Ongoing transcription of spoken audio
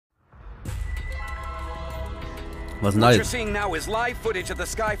Was What you're nice. seeing now is live footage of the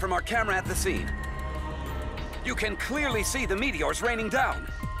sky from our camera at the scene. You can clearly see the meteors raining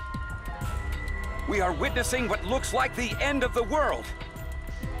down. We are witnessing what looks like the end of the world.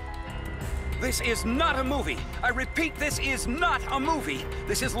 This is not a movie. I repeat, this is not a movie.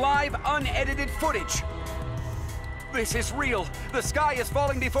 This is live, unedited footage. This is real. The sky is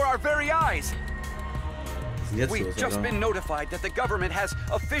falling before our very eyes. We've just been notified that the government has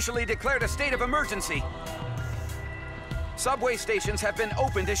officially declared a state of emergency. Subway stations have been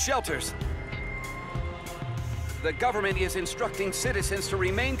opened as shelters. The government is instructing citizens to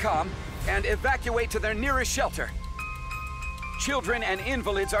remain calm and evacuate to their nearest shelter. Children and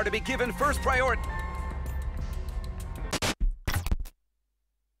invalids are to be given first priority.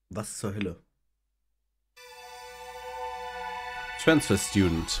 Was zur Hölle? Transfer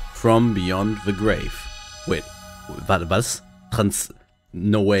student from beyond the grave. Wait, warte, was?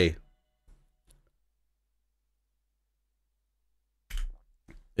 No way.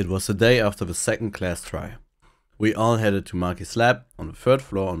 It was the day after the second class try. We all headed to Marky's lab on the third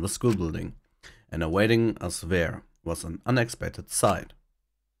floor on the school building, and awaiting us there was an unexpected sight.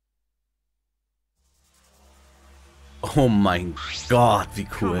 Oh my god, wie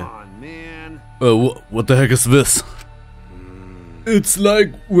cool. Come on, man. What the heck is this? It's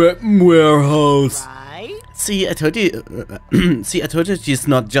like weapon warehouse. Right? See, I told you. See, I told you she's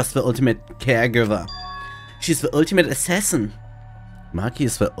not just the ultimate caregiver. She's the ultimate assassin. Maki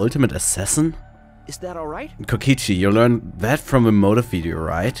is the ultimate assassin? Is that alright? Kokichi, you learned that from a motive video,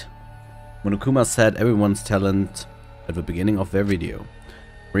 right? Monokuma said everyone's talent at the beginning of their video.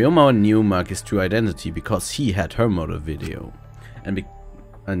 Ryoma knew Maki's true identity because he had her motive video.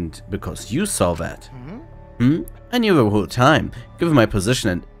 And because you saw that. I knew the whole time, given my position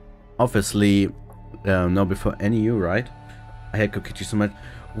and obviously, no, before any you, right? I hate Kokichi so much.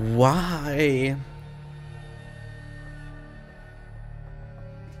 Why?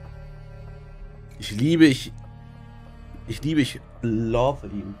 Ich love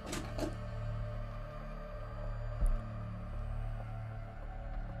ihn.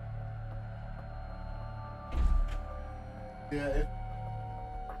 Ja,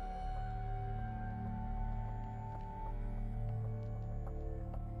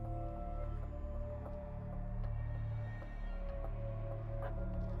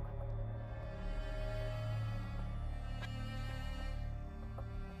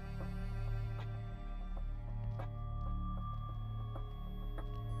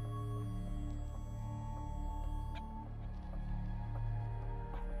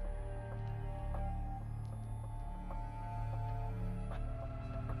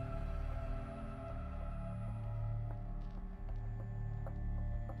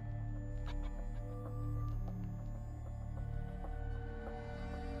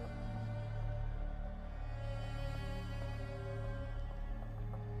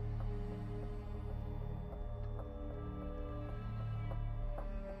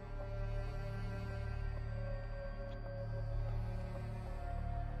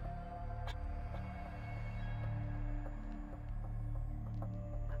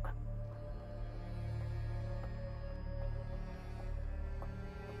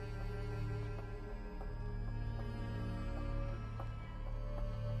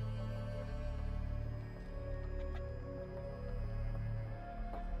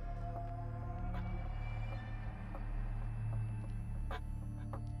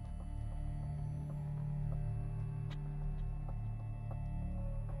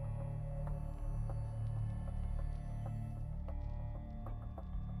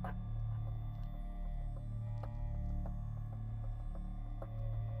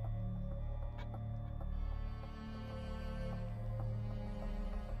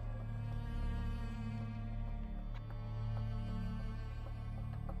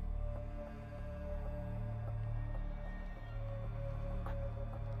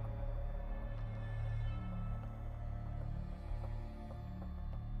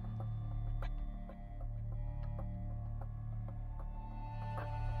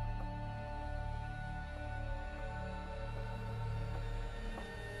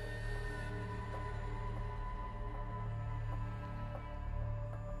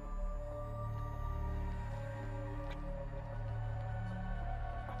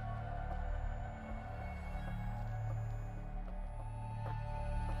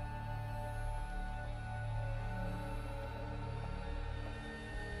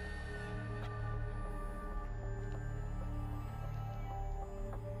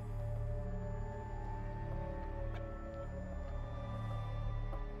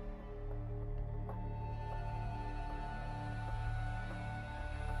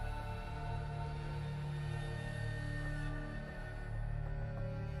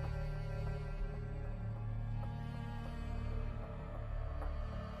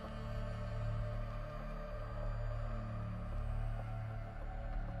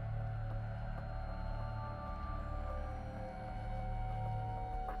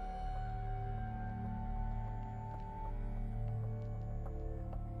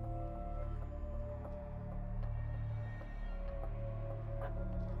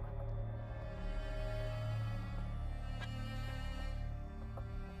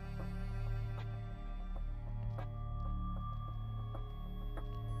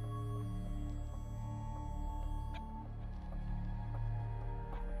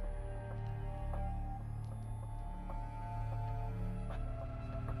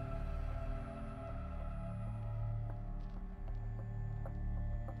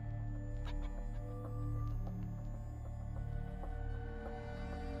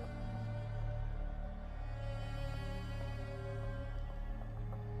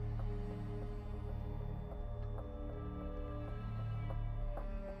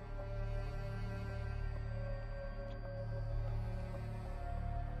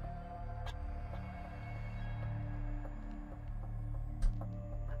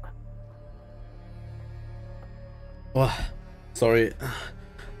 Oh, sorry.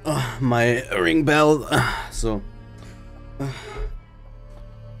 My ring bell. So.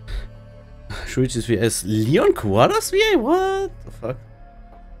 Shuichi's VS Leon Kuwada's VA? What the fuck?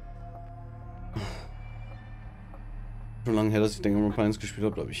 Schon lange her, dass ich Danganronpa 1 gespielt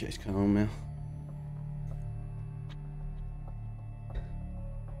habe, glaube ich echt keine Ahnung mehr.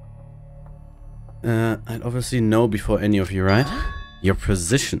 I'd obviously know before any of you, right? Your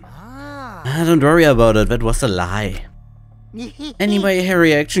position. Don't worry about it, that was a lie. Anyway, her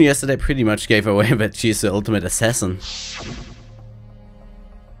reaction yesterday pretty much gave away that she's the ultimate assassin.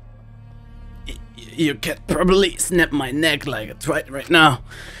 You can probably snap my neck like it's right now.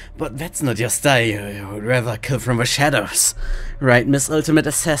 But that's not your style, you would rather kill from the shadows. Right, Miss Ultimate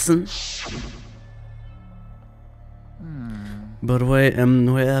Assassin? But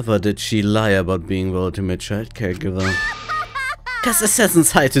wherever did she lie about being the ultimate child caregiver? Cause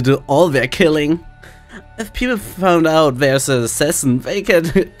assassins hide to do all their killing. If people found out there's an assassin, they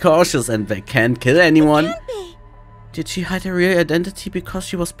get cautious and they can't kill anyone. Did she hide her real identity because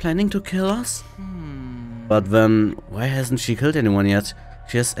she was planning to kill us? But then, why hasn't she killed anyone yet?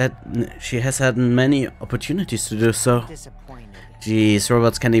 She has had many opportunities to do so. Jeez,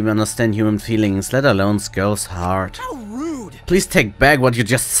 robots can't even understand human feelings, let alone girls' heart. How rude! Please take back what you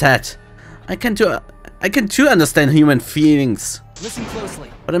just said. I can too understand human feelings. Listen closely.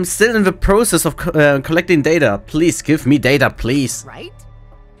 But I'm still in the process of collecting data. Please give me data, please. Right?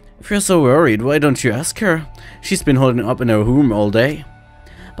 If you're so worried, why don't you ask her? She's been holding up in her room all day.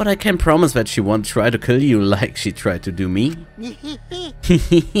 But I can promise that she won't try to kill you like she tried to do me.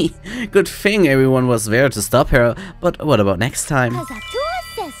 Good thing everyone was there to stop her, but what about next time?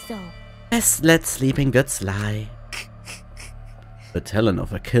 Best let sleeping goods lie. The talent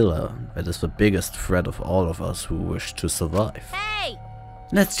of a killer, that is the biggest threat of all of us who wish to survive. Hey!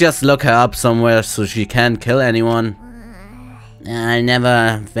 Let's just lock her up somewhere so she can't kill anyone. I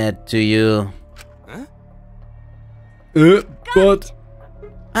never fed to you. Huh? But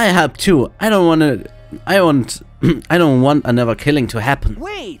I help too. I don't want another killing to happen.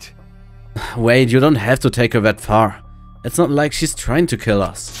 Wait! Wait, you don't have to take her that far. It's not like she's trying to kill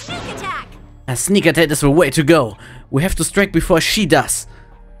us. Sneak attack! A sneak attack is the way to go. We have to strike before she does.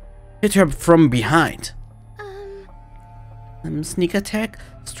 Hit her from behind. Sneak attack?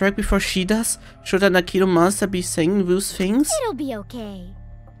 Strike before she does? Should an Aikido master be saying those things? It'll be okay.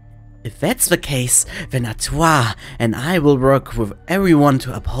 If that's the case, then Artois and I will work with everyone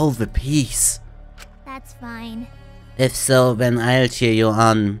to uphold the peace. That's fine. If so, then I'll cheer you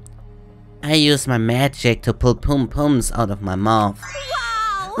on. I use my magic to pull pum-pums out of my mouth.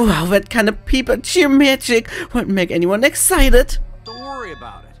 Wow! Wow, that kind of people cheer magic won't make anyone excited. Don't worry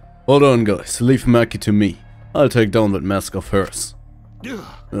about it. Hold on, guys. Leave Maki to me. I'll take down that mask of hers.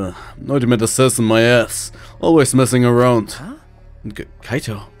 Ultimate assassin my ass. Always messing around. Huh?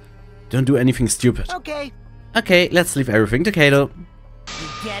 Kaito, don't do anything stupid. Okay. Okay, let's leave everything to Kaito. You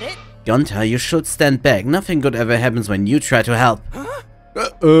get it? Gonta, you should stand back. Nothing good ever happens when you try to help. Huh?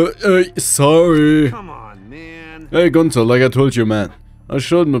 Sorry. Come on, man. Hey, Gonta, like I told you, man. I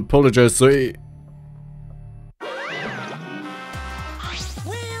shouldn't apologize, so...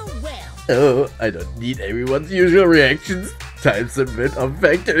 Oh, I don't need everyone's usual reactions. Time's a bit of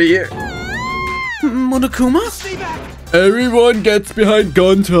factor here. Monokuma? Stay back! Everyone gets behind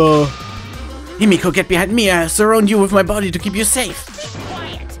Gonta. Himiko, get behind me. I surround you with my body to keep you safe. Be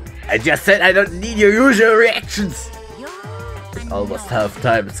quiet. I just said I don't need your usual reactions. It's almost half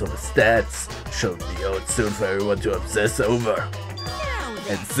time, so the stats should be out soon for everyone to obsess over.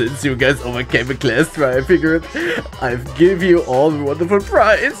 And since you guys overcame a class try, I figured I'd give you all a wonderful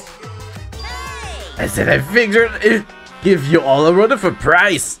prize. I said I figured I'd give you all a wonderful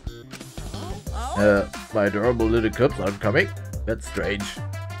prize. My adorable little cubs aren't coming? That's strange.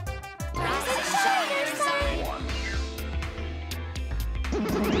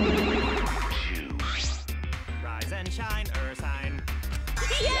 Rise and shine, Ursine.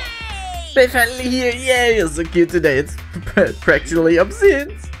 Yay! They're finally here! Yay! You're so cute today. It's practically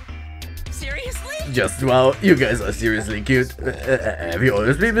obscene. Seriously? Just wow, you guys are seriously cute. Have you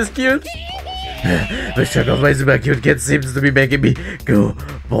always been this cute? The shock of my super cute kid seems to be making me go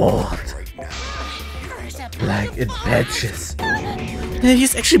bald. Like in patches.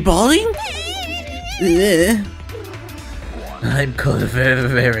 He's actually balding? I'm cold, very,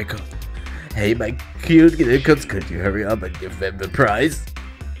 very cold. Hey, my cute little cuts, could you hurry up and give them the prize?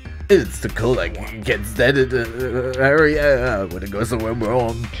 It's too cold, I can't stand it. Hurry, I wanna go somewhere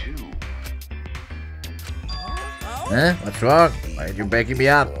warm. Huh? What's wrong? Why are you backing me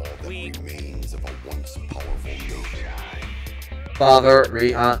up? Father,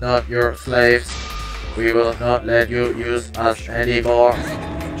 we are not your slaves. We will not let you use us anymore.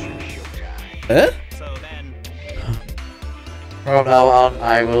 Hä? From now on,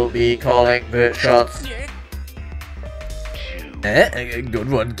 I will be calling the shots. Good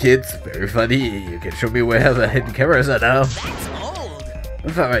one, kids. Very funny. You can show me where the hidden cameras are now. That's old.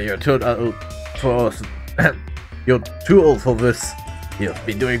 Sorry, you're too old for you're too old for this. You've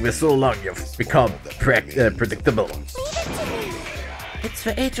been doing this so long, you've become predictable. Leave it to me. It's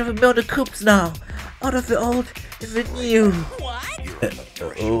the age of the modern coops now. Out of the old, in the new. What?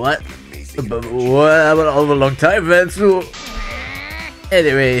 What? But what about all the long time then, so?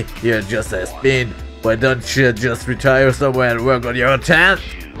 Anyway, you're just as been. Why don't you just retire somewhere and work on your tan?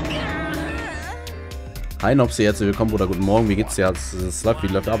 Hi Nopsi, herzlich willkommen, Bruder. Guten Morgen, wie geht's dir? Es läuft, wie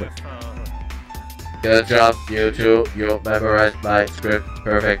läuft Arbeit? Good job, you two. You memorized my script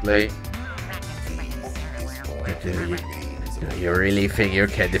perfectly. Do you really think you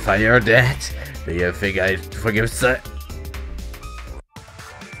can defy your dad? Do you think I forgive sir?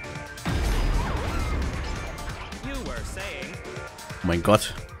 Oh mein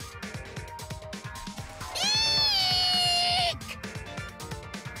Gott.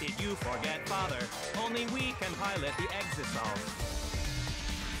 Did you forget, Father? Only we can pilot the Exisol.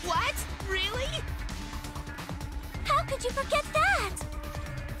 What? Really? How could you forget that?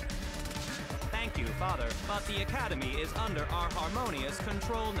 Thank you, Father, but the Academy is under our harmonious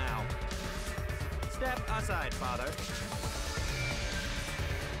control now. Step aside, Father.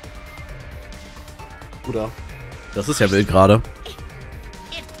 Bruder, das ist ja wild gerade.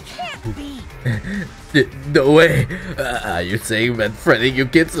 It can't be. No way. Are you saying that threatening you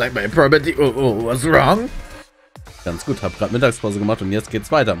kids like my property was wrong? Ganz gut, hab grad Mittagspause gemacht und jetzt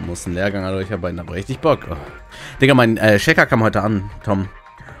geht's weiter. Muss einen Lehrgang an euch arbeiten, hab richtig Bock. Oh. Digga, mein Checker kam heute an, Tom.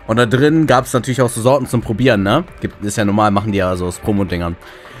 Und da drin gab's natürlich auch so Sorten zum Probieren, ne? Ist ja normal, machen die ja so aus Promo-Dingern.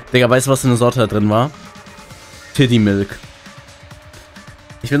 Digga, weißt du, was für eine Sorte da drin war? Titty Milk.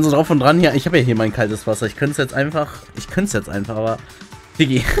 Ich bin so drauf und dran hier. Ich habe ja hier mein kaltes Wasser. Ich könnte es jetzt einfach, aber...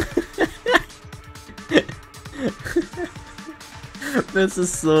 Diggi. Das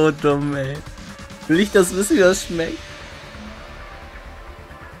ist so dumm, ey. Will ich das wissen, wie das schmeckt?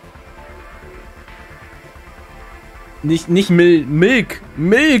 Nicht Milk.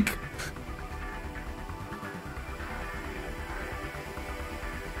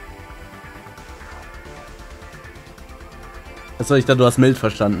 Was soll ich da? Du hast mild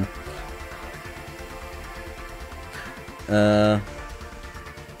verstanden.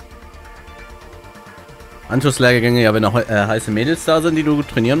 Anschlusslehrgänge, ja, wenn auch heiße Mädels da sind, die du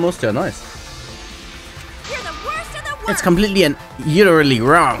trainieren musst, ja, nice. It's completely and utterly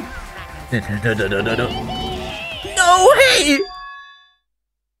wrong. No, hey!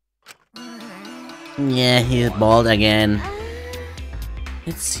 Yeah, he's bald again.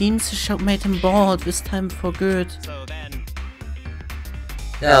 It seems the shock made him bald, this time for good.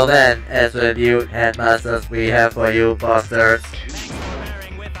 Now then, as the new headmasters we have for you, bastards.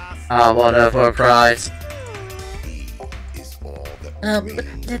 A wonderful prize.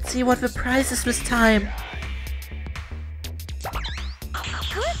 Let's see what the prize is this time.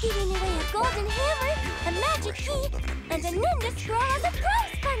 We're giving away a golden hammer, a magic key, and a ninja scroll as a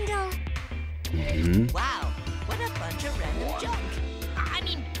prize bundle. Wow, what a bunch of random junk. I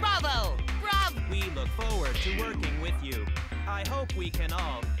mean, bravo! Bravo! We look forward to working with you. I hope we can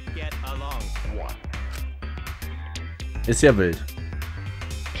all get along. Ist ja wild.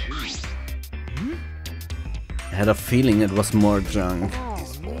 I had a feeling it was more junk.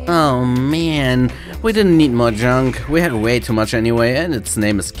 Oh man, we didn't need more junk. We had way too much anyway, and its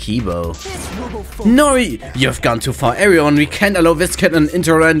name is Kibo. Nori, you've gone too far. Everyone, we can't allow this kid an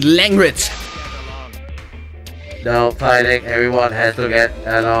intolerant language. No fighting, everyone has to get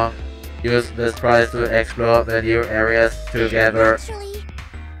along. Use this prize to explore the new areas together. Actually,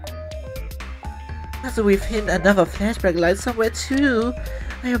 So we've hit another flashback line somewhere too.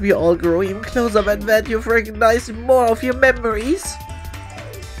 I hope you all grow even closer and that you've recognized more of your memories.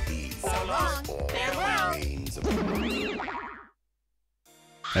 so long. Farewell.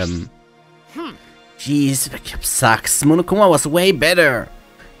 Jeez, Backup sucks. Monokuma was way better.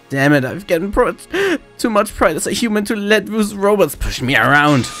 Damn it, I've gotten too much pride as a human to let those robots push me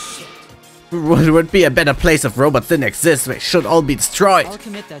around. It would be a better place if robots didn't exist. They should all be destroyed. I'll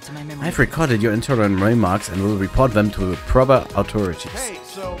commit that to my memory. I've recorded your intolerant remarks and will report them to the proper authorities. Hey,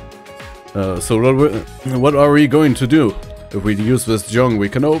 so What are we going to do? If we use this junk, we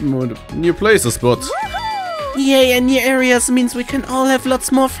can open new places, but... Yay, and new areas means we can all have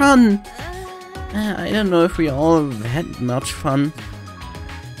lots more fun. I don't know if we all had much fun.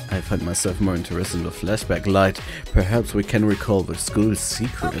 I find myself more interested in the flashback light. Perhaps we can recall the school's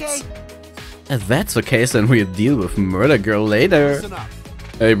secrets. If that's the case, then we'll deal with Murder Girl later. Listen up.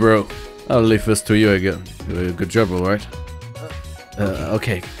 Hey bro, I'll leave this to you again. Good job, alright?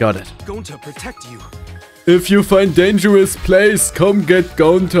 Okay, got it. Going to protect you. If you find dangerous place, come get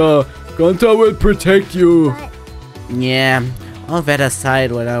Gonta. Gonta will protect you. Yeah, all that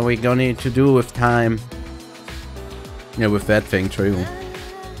aside, what are we going to do with time? Yeah, with that thing, true.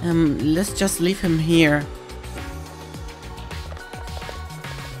 Let's just leave him here.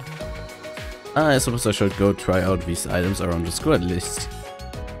 I suppose I should go try out these items around the squad list.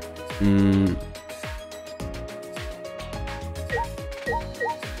 Du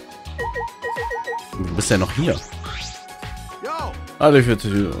bist ja noch hier. I'll leave it to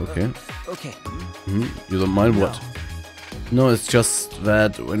you, okay. Okay. You don't mind what? No, it's just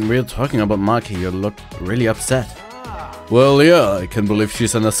that when we're talking about Maki, you look really upset. Well, yeah, I can't believe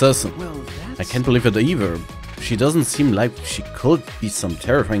she's an assassin. I can't believe it either. She doesn't seem like she could be some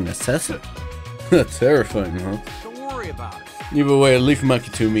terrifying assassin. Terrifying, huh? Don't worry about it. Either way, leave Maki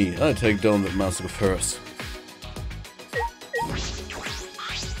to me. I'll take down that mask first.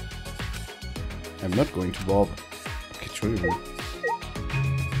 I'm not going to bother. Okay, true.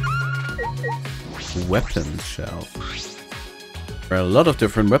 Weapon shelf. There are a lot of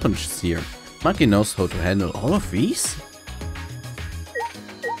different weapons here. Maki knows how to handle all of these?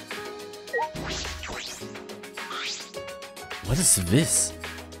 What is this?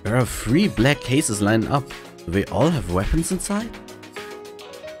 There are 3 black cases lined up. Do they all have weapons inside?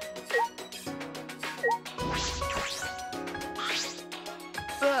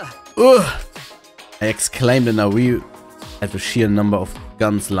 Ugh! I exclaimed in a wheel at the sheer number of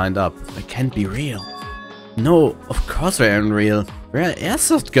guns lined up. They can't be real. No, of course they aren't real. They're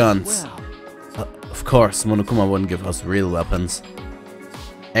airsoft guns. Of course, Monokuma wouldn't give us real weapons.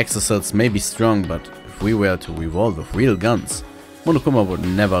 Exosuits may be strong, but if we were to revolve with real guns, Monokuma would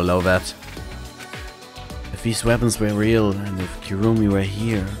never allow that. If these weapons were real, and if Kirumi were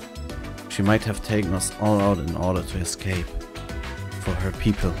here, she might have taken us all out in order to escape. For her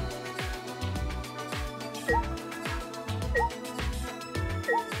people.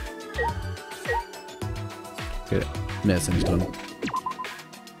 Okay, mehr ist ja nicht drin.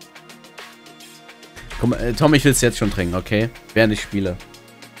 Komm, Tom, ich will es jetzt schon trinken, okay? Während ich spiele.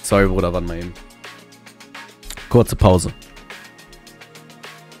 Sorry, Bruder, warte mal eben. Kurze Pause.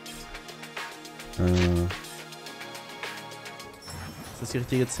 Ist das die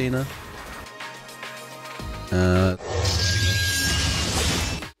richtige Szene?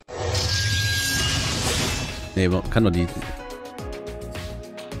 Nee, man kann doch die...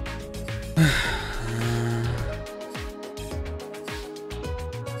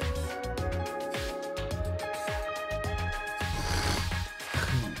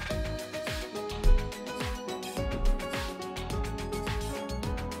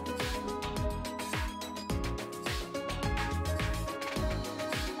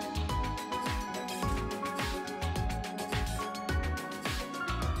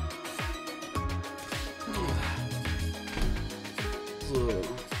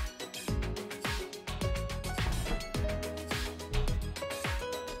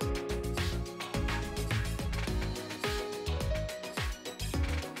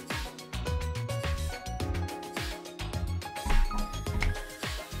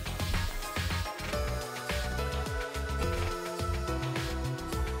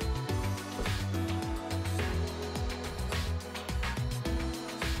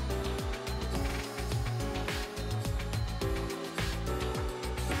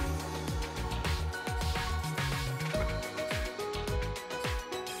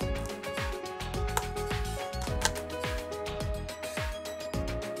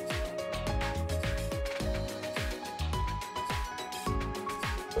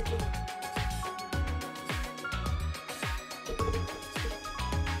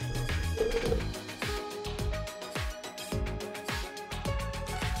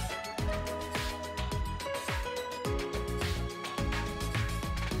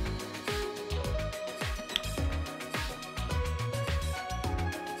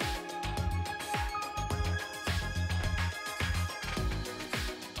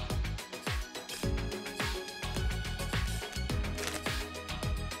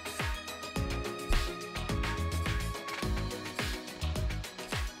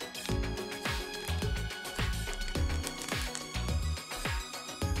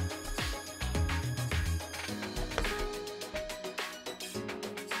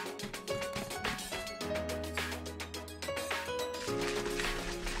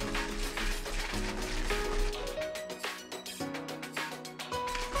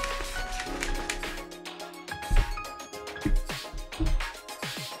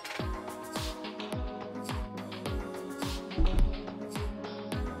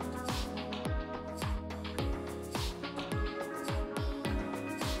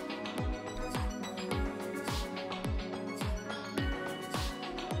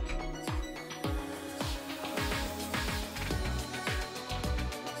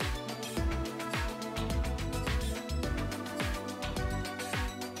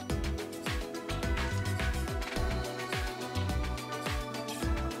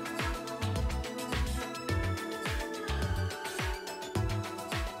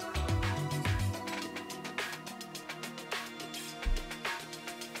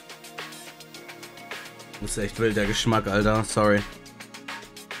 Das ist echt wild, der Geschmack, Alter. Sorry.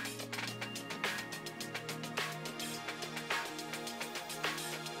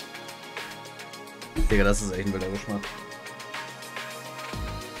 Digga, das ist echt ein wilder Geschmack.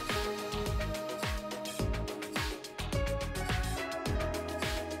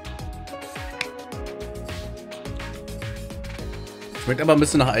 Schmeckt aber ein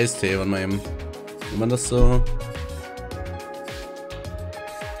bisschen nach Eistee, warte mal eben. Wenn man das so...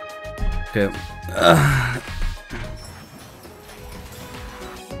 Okay.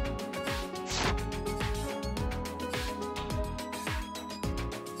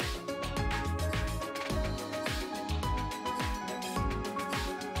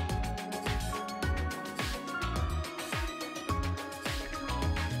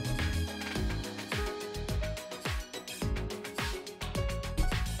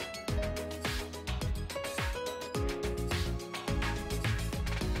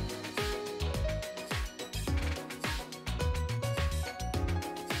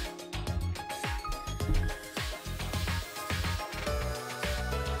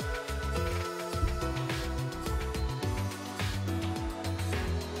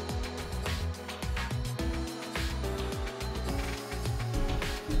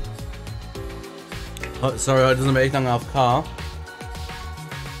 Oh, sorry, heute sind wir echt lange AFK.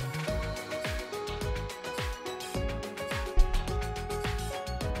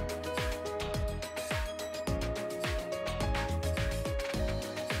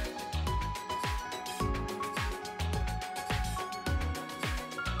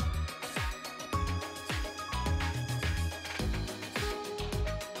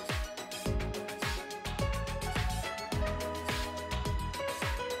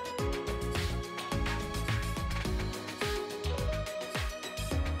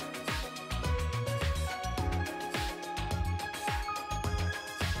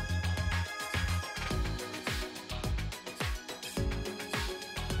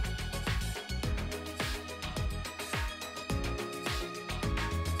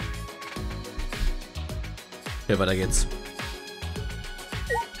 Okay, weiter geht's.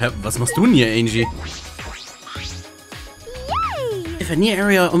 Hä, was machst du denn hier, Angie? If a new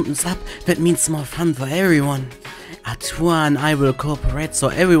area opens up, that means more fun for everyone. Atua and I will cooperate so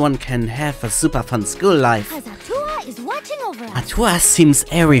everyone can have a super fun school life. Because Atua is watching over us. Atua seems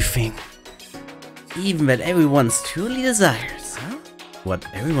everything. Even what everyone truly desires. Huh? What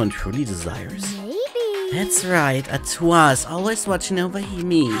everyone truly desires? Maybe. That's right, Atua is always watching over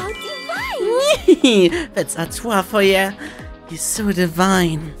me. How divine. That's Atua for ya. He's so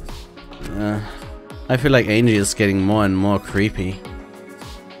divine. I feel like Angie is getting more and more creepy.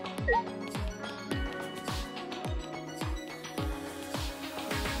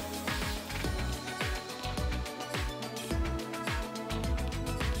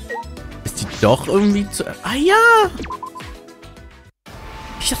 Ist die doch irgendwie zu... Ah ja!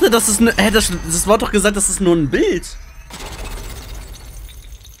 Ich dachte, das ist ne... das war doch gesagt, das ist nur ein Bild.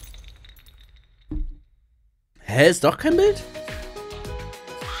 Hä, ist doch kein Bild?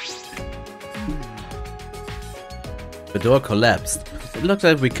 The door collapsed. It looks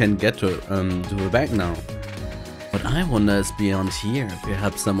like we can get to the bank now. What I wonder is beyond here.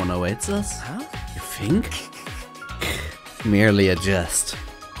 Perhaps someone awaits us? Huh? You think? Merely a jest.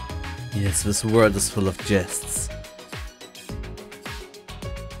 Yes, this world is full of jests.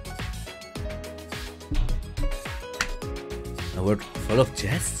 A world full of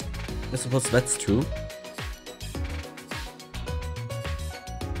jests? I suppose that's true.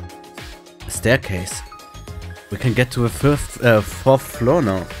 A staircase. We can get to a fourth floor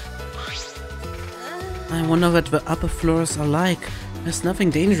now. I wonder what the upper floors are like. There's nothing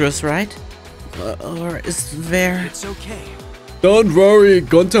dangerous, right? Or is there... It's okay. Don't worry,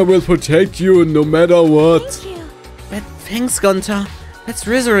 Gunther will protect you no matter what. Thank you. Thanks, Gunther. That's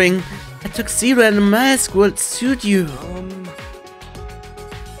reassuring. A tuxedo and a mask will suit you.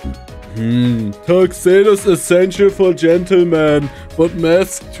 Tuxedo's essential for gentlemen, but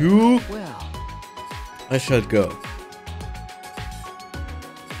mask too? Well, I shall go.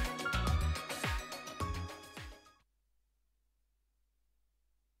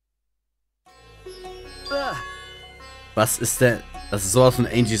 Was ist denn? Das ist sowas von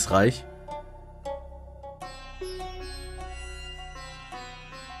Angies Reich.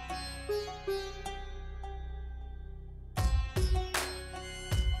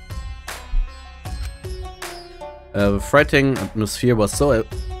 The frightening atmosphere was so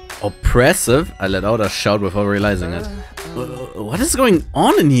oppressive, I let out a shout before realizing it. What is going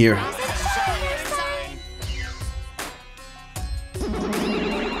on in here?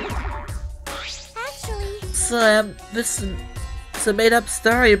 Actually, So, this It's a made-up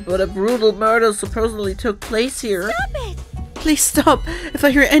story, but a brutal murder supposedly took place here. Stop it! Please stop! If I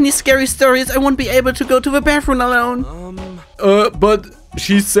hear any scary stories, I won't be able to go to the bathroom alone. But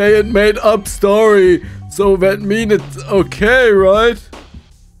she say it made up story, so that mean it's okay, right?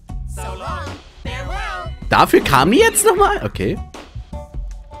 So long. Farewell. Dafür kam die jetzt nochmal? Okay.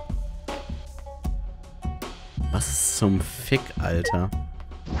 Was zum Fick, Alter?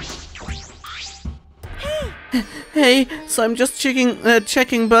 Hey, so I'm just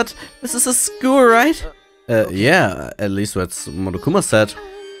checking, but this is a school, right? Yeah, at least what Monokuma said.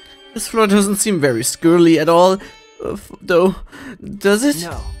 This floor doesn't seem very schooly at all, though, does it?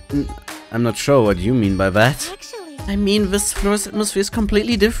 No. I'm not sure what you mean by that. Actually, I mean, this floor's atmosphere is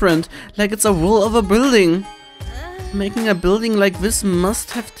completely different, like it's a wall of a building. Making a building like this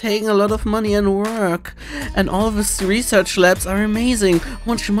must have taken a lot of money and work. And all of these research labs are amazing. How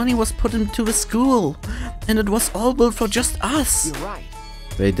much money was put into the school? And it was all built for just us. You're right.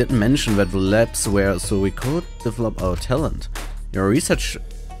 They didn't mention that the labs were so we could develop our talent. You research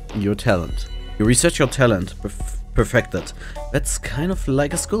your talent. Perfected. That's kind of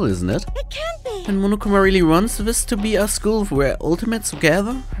like a school, isn't it? it can't be. And Monokuma really wants this to be a school where ultimates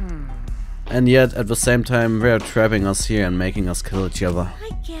gather? And yet, at the same time, they're trapping us here and making us kill each other.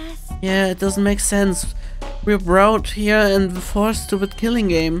 I guess. Yeah, it doesn't make sense. We're brought here and forced to the killing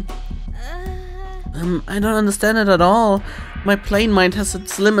game. I don't understand it at all. My plain mind has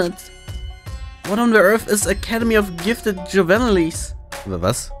its limits. What on the earth is Academy of Gifted Juveniles? Oder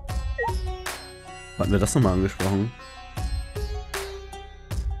was? Hatten wir das nochmal angesprochen?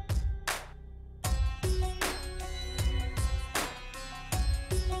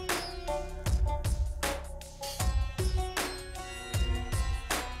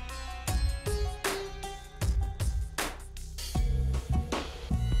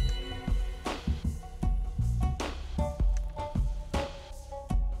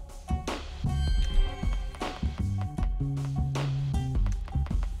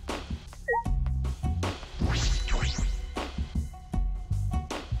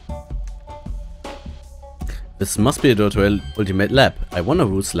 This must be a door to an ultimate lab. I wonder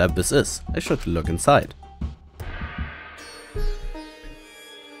whose lab this is. I should look inside.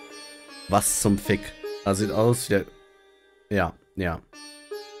 Was zum Fick? Das sieht aus wie... Ja.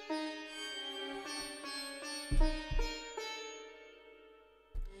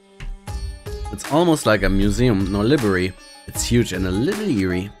 It's almost like a museum, no library. It's huge and a little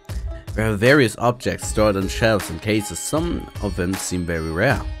eerie. There are various objects stored on shelves and cases. Some of them seem very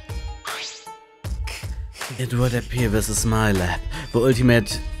rare. It would appear this is my lab, the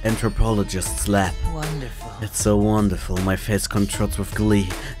ultimate anthropologist's lab. Wonderful. It's so wonderful, my face contorts with glee.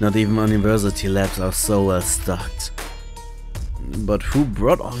 Not even university labs are so well stocked. But who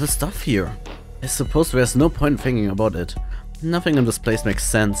brought all this stuff here? I suppose there's no point thinking about it. Nothing in this place makes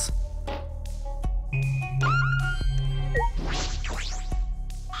sense.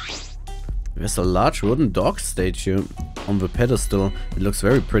 There's a large wooden dog statue on the pedestal. It looks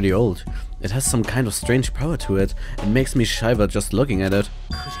very pretty old. It has some kind of strange power to it. It makes me shiver just looking at it.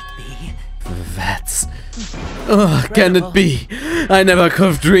 Could it be? That's... Oh, can it be? I never could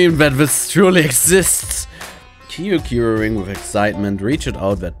have dreamed that this truly exists. Kyo, quivering with excitement, reached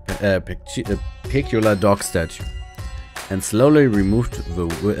out that peculiar dog statue and slowly removed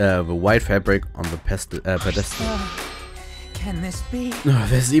the white fabric on the pedestal. Can this be? Oh,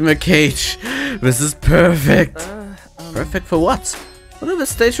 there's even a cage. This is perfect. Perfect for what? What are the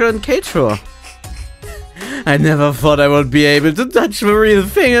statue and cage for? I never thought I would be able to touch the real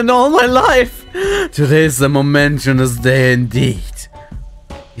thing in all my life. Today is a momentous day indeed.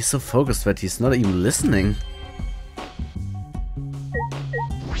 He's so focused that he's not even listening.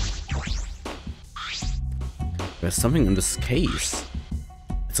 There's something in this case.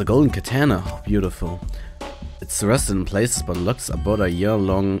 It's a golden katana. Oh, beautiful. It's rusted in places but looks about a year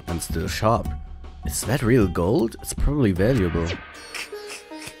long and still sharp. Is that real gold? It's probably valuable.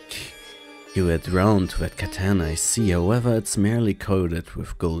 You add round to that katana, I see, however it's merely coated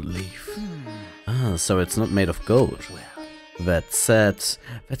with gold leaf. Ah, so it's not made of gold. That said,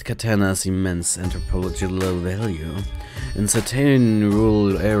 that katana has immense anthropological value. In certain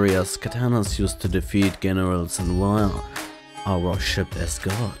rural areas, katanas used to defeat generals and are worshipped as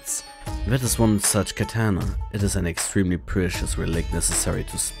gods. That is one such katana. It is an extremely precious relic necessary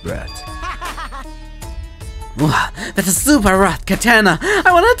to spread. Wow, that's a super rad katana!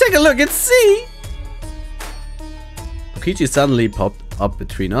 I wanna take a look and see! Kokichi suddenly popped up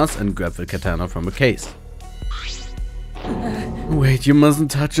between us and grabbed the katana from the case. Wait, you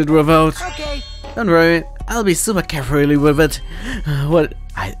mustn't touch it without... Okay. Don't worry, I'll be super carefully with it. What,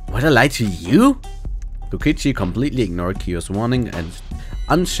 I lied to you? Kokichi completely ignored Kyo's warning and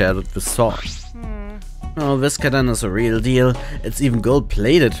unshattered the sword. Oh, this katana's a real deal. It's even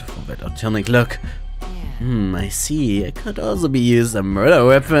gold-plated for that authentic look. I see. It could also be used as a murder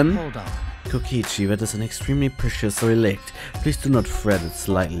weapon. Hold on. Kokichi, that is an extremely precious relic. Please do not fret it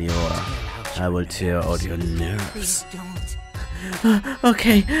slightly or I will tear out your nerves.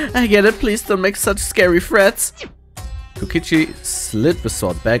 Okay, I get it. Please don't make such scary threats. Kokichi slid the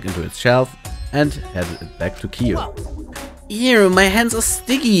sword back into its shelf and handed it back to Kyo. Ew, my hands are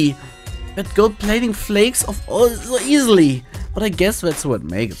sticky. That gold plating flakes off so easily. But I guess that's what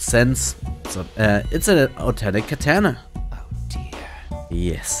makes sense. So, it's an authentic katana. Oh dear.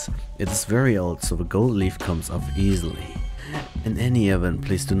 Yes, it is very old, so the gold leaf comes off easily. In any event,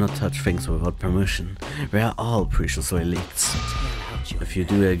 please do not touch things without permission. They are all precious relics. If you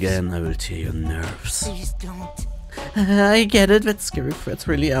do it again, I will tear your nerves. Please don't. I get it. That scary threats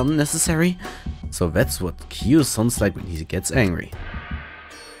really are unnecessary. So that's what Kyo sounds like when he gets angry.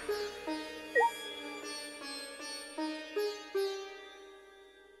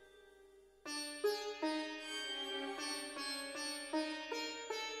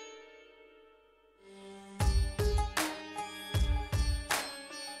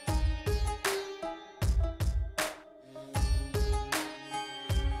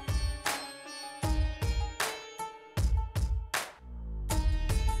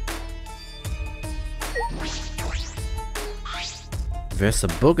 There's a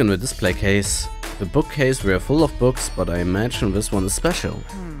book in the display case. The bookcase were full of books, but I imagine this one is special.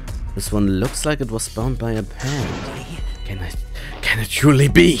 This one looks like it was bound by a pen. Can it truly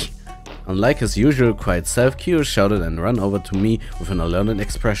be? Unlike his usual quiet self, Kyo shouted and ran over to me with an alerted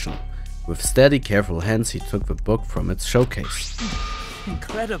expression. With steady, careful hands, he took the book from its showcase.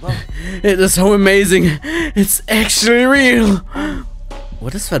 Incredible. It is so amazing. It's actually real.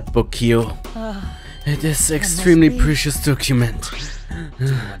 What is that book, Kyo? It is extremely precious document. Do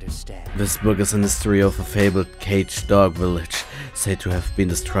you understand? This book is an history of a fabled caged dog village, said to have been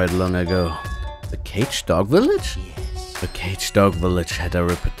destroyed long ago. The caged dog village? Yes. The caged dog village had a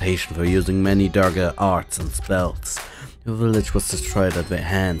reputation for using many darker arts and spells. The village was destroyed at the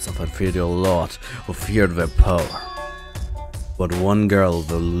hands of a feudal lord who feared their power. But one girl,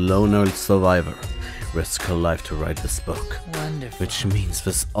 the lone survivor, risked her life to write this book. Wonderful. Which means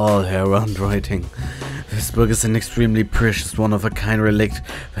this all her handwriting. This book is an extremely precious, one-of-a-kind relic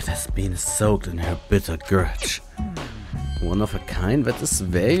that has been soaked in her bitter grudge. One of a kind that is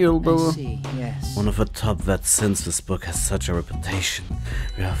valuable. I see, yes. One of a top that since this book has such a reputation,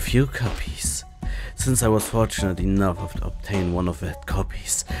 there are few copies. Since I was fortunate enough to obtain one of the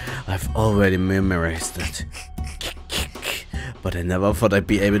copies, I've already memorized it. But I never thought I'd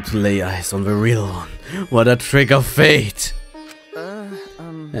be able to lay eyes on the real one. What a trick of fate!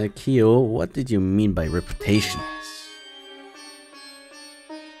 Kyo, what did you mean by reputation?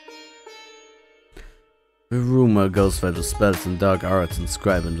 The rumor goes that the spells and dark arts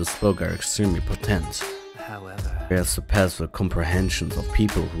inscribed in this book are extremely potent. However, They surpass the comprehensions of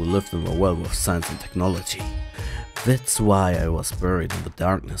people who lived in the world of science and technology. That's why I was buried in the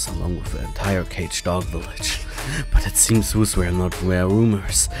darkness along with the entire caged dog village. But it seems those were not mere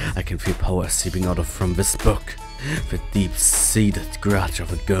rumors. I can feel power seeping out from this book. The deep-seated grudge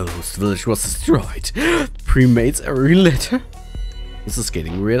of a girl whose village was destroyed premates every letter. This is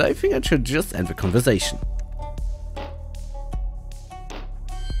getting weird. I think I should just end the conversation.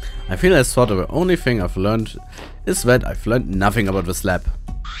 I feel as though the only thing I've learned is that I've learned nothing about this lab.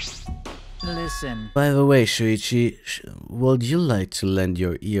 listen. By the way, Shuichi, would you like to lend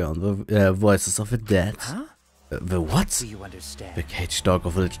your ear on the voices of the dead? Huh? The what? Do you understand? The caged dog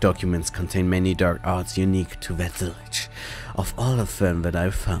village documents contain many dark arts unique to that village. Of all of them that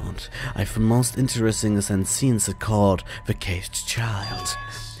I've found, I find most interesting is an scenes called the caged child.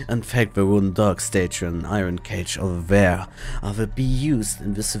 In fact, the wooden dog statue and iron cage over there will be used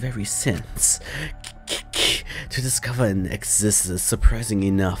in this very sense. To discover an existence is surprising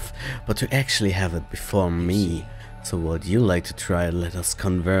enough, but to actually have it before me. So would you like to try and let us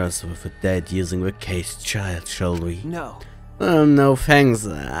converse with the dead using the caged child, shall we? No. No thanks,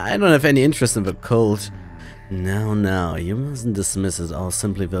 I don't have any interest in the cult. Now, you mustn't dismiss it all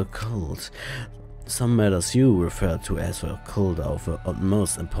simply the cult. Some matters you refer to as the cult are of the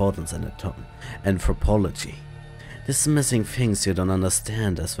utmost importance in anthropology. Dismissing things you don't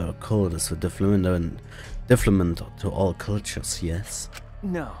understand as the cult is the defilement to all cultures, yes?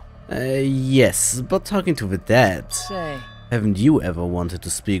 No. Yes, but talking to the dead. Say. Haven't you ever wanted to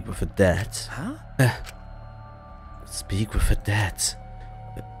speak with the dead? Huh? Speak with the dead.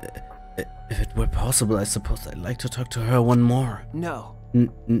 If it were possible, I suppose I'd like to talk to her one more. No.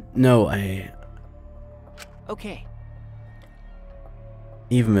 No, Okay.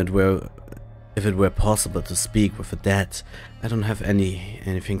 Even if it were possible to speak with the dead, I don't have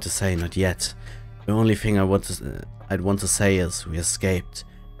anything to say, not yet. The only thing I'd want to say is we escaped.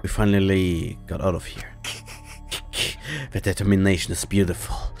 We finally got out of here. The determination is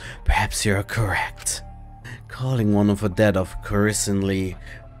beautiful. Perhaps you're correct. Calling one of the dead of coercingly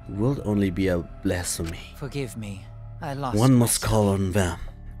will only be a blasphemy. Forgive me. I lost One must call on them.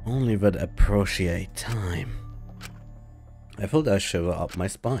 Only with appropriate time. I felt a shiver up my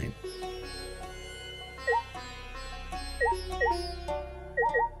spine.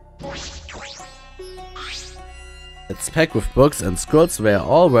 It's packed with books and scrolls that are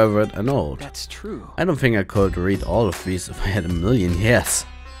all weathered and old. That's true. I don't think I could read all of these if I had a million years.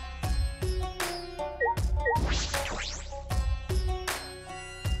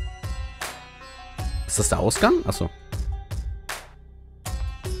 Ist das der Ausgang? Achso.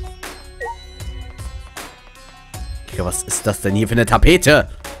 Was ist das denn hier für eine Tapete?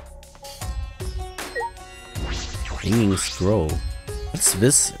 Hanging scroll. What's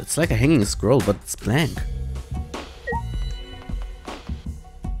this? It's like a hanging scroll, but it's blank.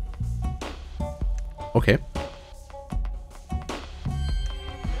 Okay.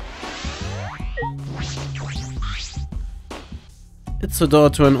 It's the door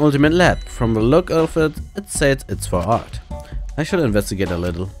to an ultimate lab. From the look of it, it said it's for art. I should investigate a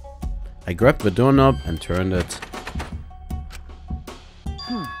little. I grabbed the doorknob and turned it.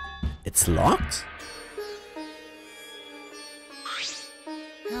 It's locked?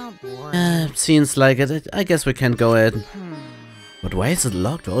 How boring. Seems like it. I guess we can't go in. But why is it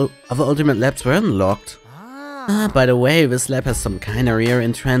locked? All other ultimate labs weren't locked. By the way, this lab has some kind of rear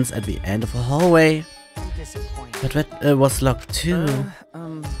entrance at the end of a hallway. I'm disappointed. But that was locked too.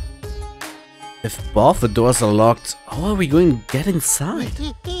 If both the doors are locked, how are we going to get inside?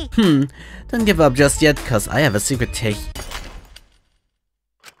 Don't give up just yet, cause I have a secret take.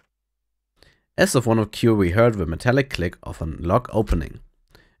 As of one of cue, we heard the metallic click of a lock opening,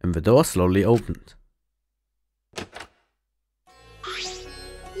 and the door slowly opened.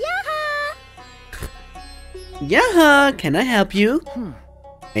 Yaha! Can I help you?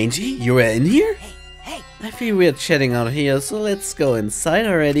 Angie, you were in here? Hey. I feel we're chatting out here, so let's go inside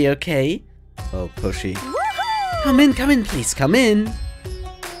already, okay? Oh, pushy. Come in, please, come in.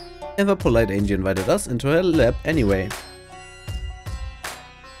 Ever polite Angie invited us into her lab anyway.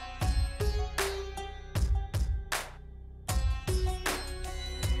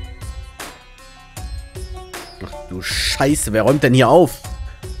 Ach du Scheiße, wer räumt denn hier auf?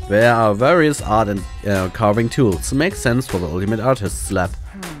 There are various art and carving tools. Makes sense for the ultimate artist's lab.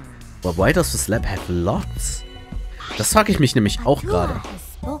 But why does this lab have locks? Das frage ich mich nämlich auch gerade.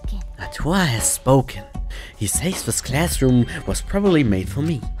 Atua has spoken. He says this classroom was probably made for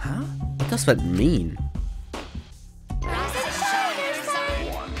me. Huh? What does that mean? Leave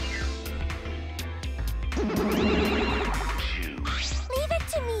it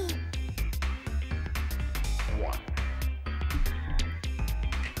to me.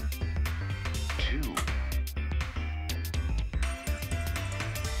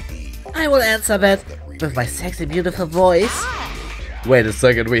 I will answer that with my sexy, beautiful voice. Wait a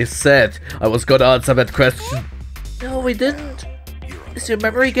second, we said I was gonna answer that question. No, we didn't. Is your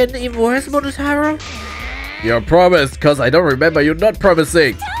memory getting even worse, Monotaro? You promised, cause I don't remember you not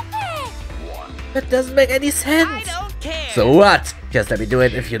promising. That doesn't make any sense. I don't care. So what? Just let me do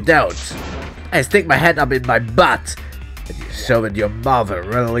it if you don't. I stick my head up in my butt, and you shove it in your mouth and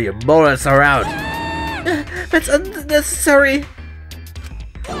wriggle your morals around. That's unnecessary.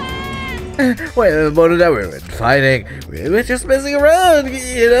 Well, Monotaro, we weren't fighting. We were just messing around,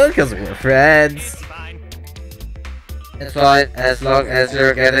 you know, because we were friends. It's fine, as long as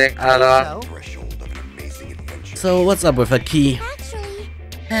you're getting along. So what's up with her key? Actually,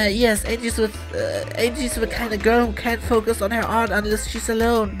 Yes, Angie's the kind of girl who can't focus on her art unless she's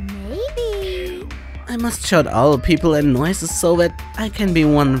alone. maybe. I must shut all people and noises so that I can be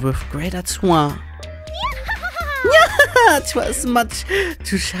one with great Atua. Atua is much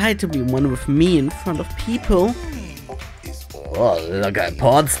too shy to be one with me in front of people. Oh, like a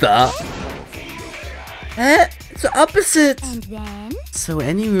porn star. It's the opposite. And then? So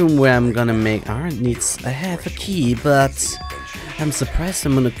any room where I'm gonna make art needs I have a key, but I'm surprised the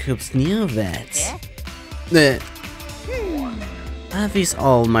Monocube's near that. Are these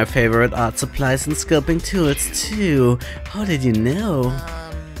all my favorite art supplies and sculpting tools too? How did you know?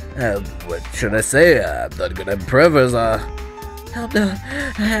 What should I say? I'm not gonna improve I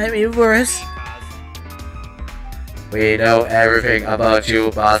mean worse. We know everything about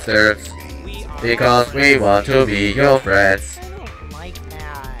you, bastards. Because we want to be your friends. I don't like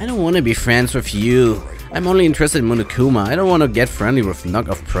that. I don't want to be friends with you. I'm only interested in Monokuma. I don't want to get friendly with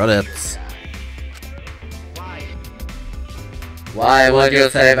knockoff products. Why would you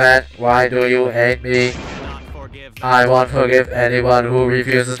say that? Why do you hate me? I won't forgive anyone who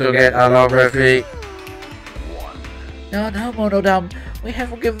refuses to get along with me. No, Monodam. We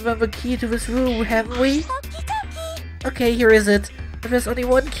haven't given them the key to this room, haven't we? Okie dokie. Okay, here is it. But there's only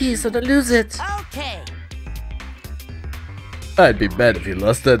one key, so don't lose it. Okay. I'd be mad if you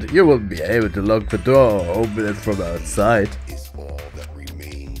lost it. You wouldn't be able to lock the door or open it from outside.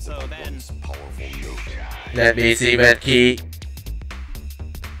 Let me see that key.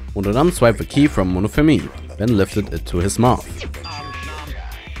 Monodam swiped the key from Monofemi, then lifted it to his mouth.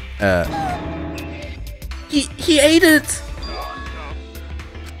 He ate it!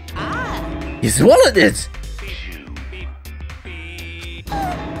 He swallowed it!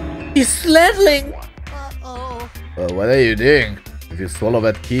 He's sladdling! Uh-oh. What are you doing? If you swallow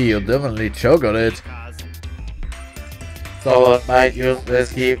that key, you'll definitely choke on it. Someone might use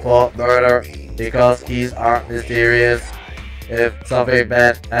this key for murder, because keys are mysterious. If something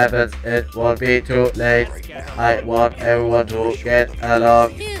bad happens, it won't be too late. I want everyone to get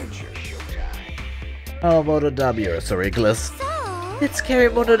along. How about a W, Sir Reckless? Let's carry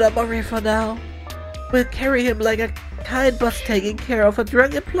Monodam away for now. We'll carry him like a kind boss taking care of a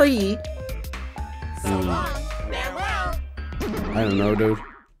drunk employee. Farewell. I don't know, dude.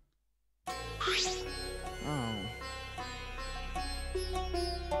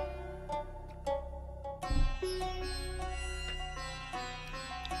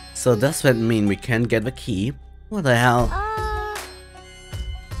 So does that mean we can't get the key? What the hell?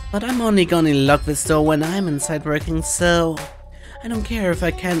 But I'm only gonna lock this door when I'm inside working, so I don't care if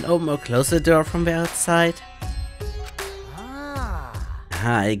I can't open or close the door from the outside.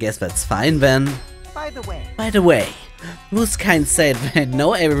 I guess that's fine then. By the way, those kind said they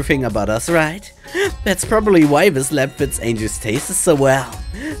know everything about us, right? That's probably why this lab fits Angel's tastes so well.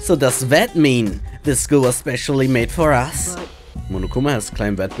 So does that mean this school was specially made for us? Monokuma has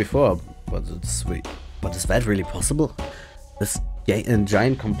claimed that before, but is that really possible? This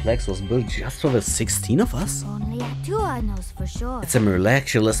giant complex was built just for the 16 of us? Only Atua knows for sure. It's a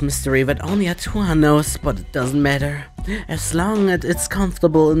miraculous mystery that only Atua knows, but it doesn't matter. As long as it's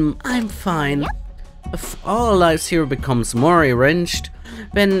comfortable, and I'm fine. If all lives here becomes more arranged,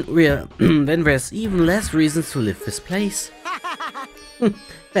 then there's even less reasons to leave this place.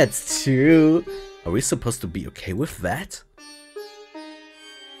 That's true. are we supposed to be okay with that?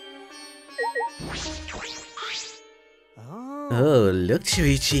 Oh, look,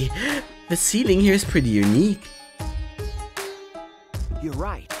 Shuichi. The ceiling here is pretty unique. You're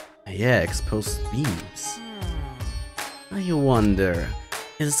right. Yeah, exposed beams. I wonder,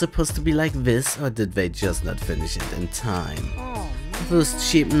 is it supposed to be like this, or did they just not finish it in time?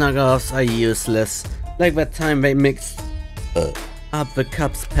 Those cheap knockoffs are useless, like that time they mixed up the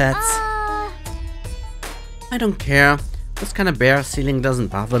cup's pets. I don't care. This kind of bare ceiling doesn't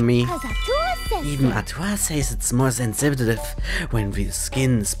bother me. Even Atua says it's more sensitive when the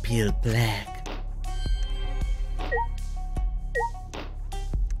skin's peeled black.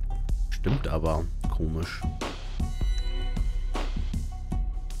 Stimmt aber. Komisch.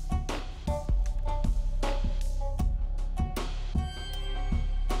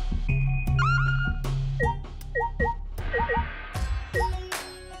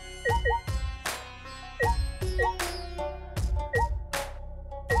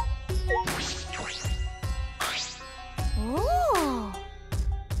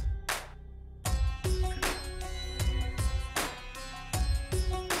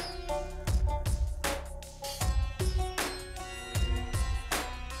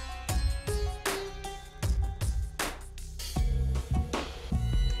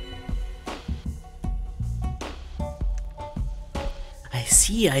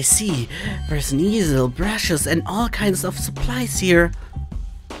 I see. There's an easel, brushes, and all kinds of supplies here.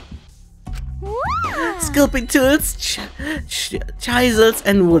 Sculpting tools, chisels,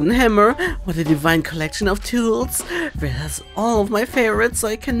 and wooden hammer. What a divine collection of tools. There's all of my favorites, so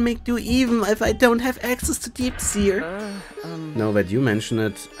I can make do even if I don't have access to deep seer. Now that you mention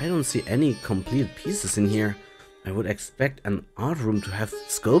it, I don't see any complete pieces in here. I would expect an art room to have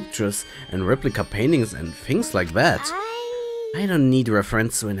sculptures and replica paintings and things like that. I don't need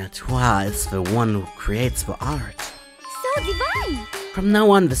reference when Atua is the one who creates the art. So divine! From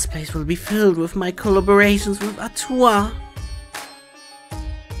now on, this place will be filled with my collaborations with Atua.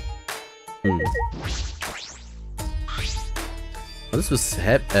 What is this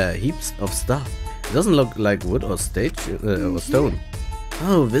heaps of stuff? It doesn't look like wood or or stone.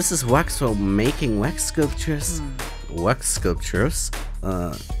 Oh, this is wax for making wax sculptures. Wax sculptures?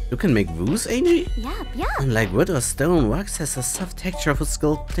 You can make woos, Angie? Yup, yup. Unlike wood or stone, wax has a soft texture for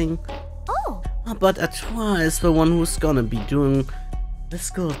sculpting. Oh. But Artois is the one who's gonna be doing the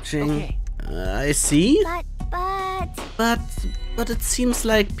sculpting. Okay. I see. But... But it seems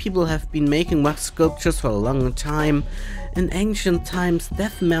like people have been making wax sculptures for a long time. In ancient times,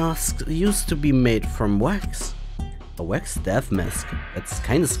 death masks used to be made from wax. A wax death mask. That's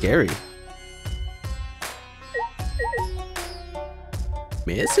kinda scary.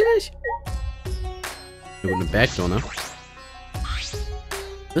 Mehr ist hier nicht? We're in the back door, no?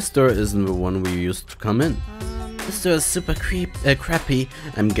 This door isn't the one we used to come in. This door is super crappy.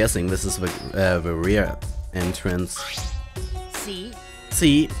 I'm guessing this is the rear entrance.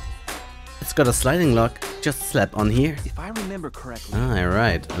 See? It's got a sliding lock. Just slap on here. If I remember correctly. Ah,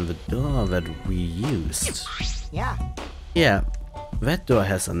 right. And the door that we used. Yeah. Yeah, that door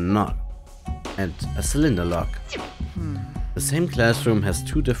has a knob and a cylinder lock. The same classroom has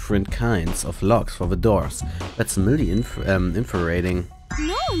two different kinds of locks for the doors. That's really infuriating.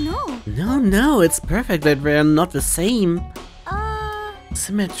 No, it's perfect that they're not the same.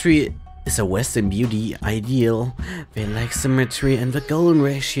 Symmetry is a Western beauty ideal. They like symmetry and the golden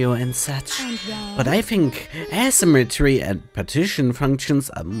ratio and such. But I think asymmetry and partition functions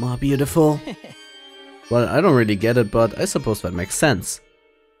are more beautiful. Well, I don't really get it, but I suppose that makes sense.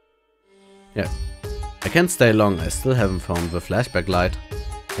 Yeah. I can't stay long, I still haven't found the flashback light.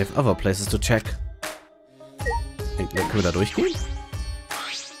 I have other places to check. Können wir da durchgehen?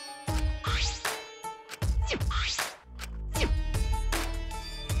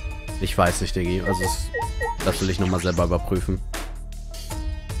 Ich weiß nicht, Diggi. Also das will ich nochmal selber überprüfen.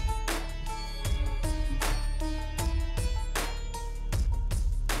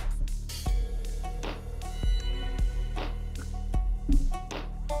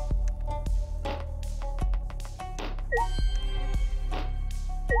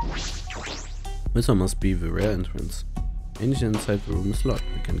 This one must be the rear entrance. Anything inside the room is locked.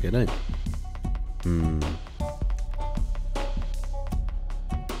 We can get in.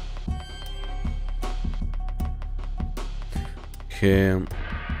 Okay.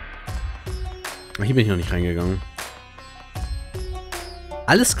 Hier bin ich noch nicht reingegangen.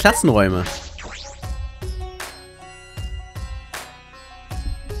 Alles Klassenräume.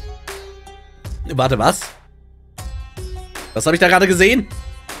 Warte, was? Was habe ich da gerade gesehen?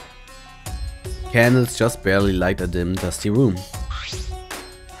 Candles just barely light a dim, dusty room.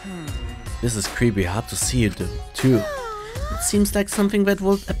 This is creepy, hard to see it too. It seems like something that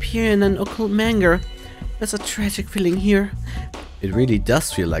would appear in an occult manga. There's a tragic feeling here. It really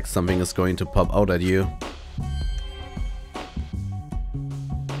does feel like something is going to pop out at you.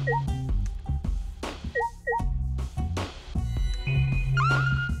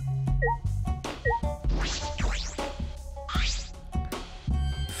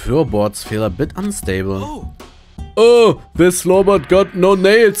 Floorboards feel a bit unstable. Oh, this floorboard got no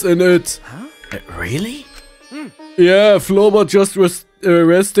nails in it. Huh? Really? Yeah, floorboard just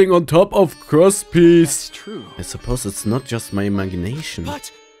resting on top of crosspiece. That's true. I suppose it's not just my imagination.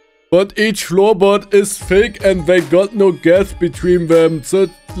 But each floorboard is fake and they got no gas between them. So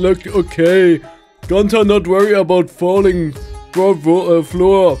look okay. Gunter not worry about falling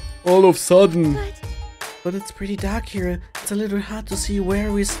floor all of a sudden. But it's pretty dark here. It's a little hard to see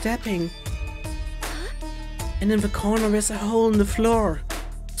where we're stepping. And in the corner there's a hole in the floor.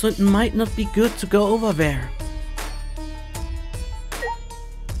 So it might not be good to go over there.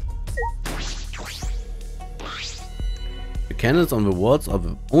 The candles on the walls are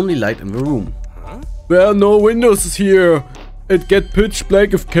the only light in the room. There are no windows here. It get pitch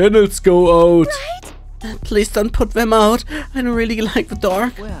black if candles go out. Please don't put them out. I don't really like the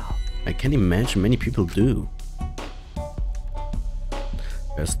dark. Well, I can imagine many people do.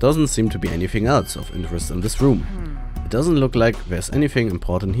 There doesn't seem to be anything else of interest in this room. It doesn't look like there's anything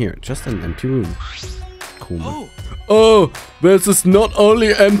important here, just an empty room. Cool. Oh, this is not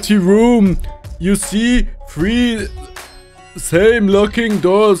only empty room. You see 3 same locking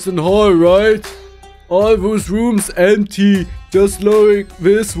doors in hall, right? All those rooms empty, just like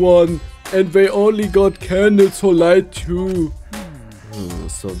this one. And they only got candles for light too.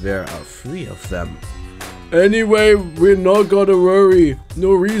 So there are 3 of them. Anyway, we're not gonna worry.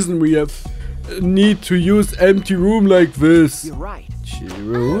 No reason we have need to use empty room like this. you're right.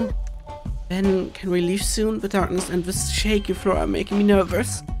 True. Then can we leave soon? The darkness and this shaky floor are making me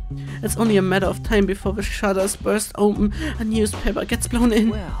nervous. It's only a matter of time before the shutters burst open and newspaper gets blown in.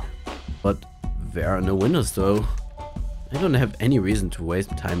 Well, But there are no windows though. I don't have any reason to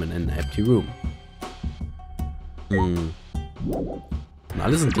waste time in an empty room. Und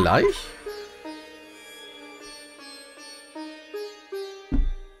alle sind gleich?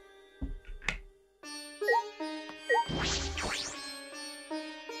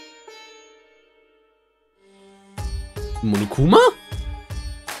 Monokuma?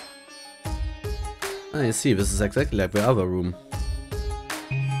 I see, this is exactly like the other room.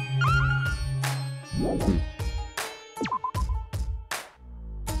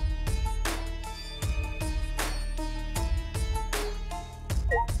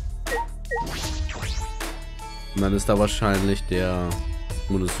 Und dann ist da wahrscheinlich der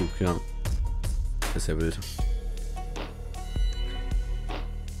Monosuke, ja. Ist ja wild.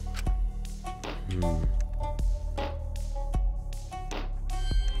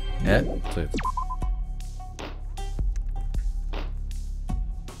 So jetzt.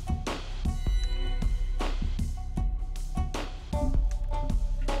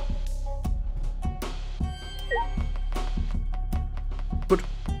 Gut.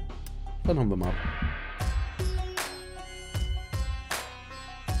 Dann haben wir mal.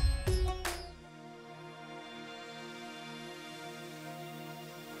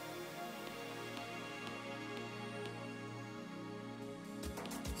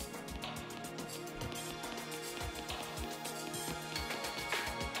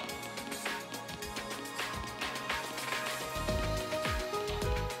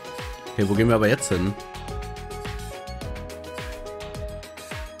 Okay, wo gehen wir aber jetzt hin?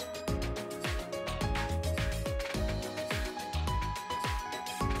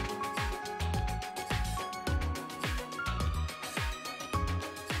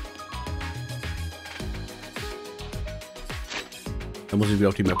 Da muss ich wieder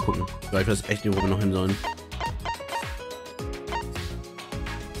auf die Map gucken. Weil ich weiß echt nicht, wo wir noch hin sollen.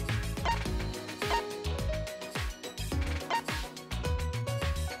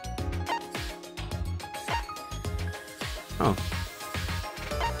 Oh.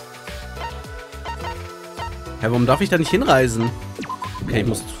 Hä, warum darf ich da nicht hinreisen? Okay, ich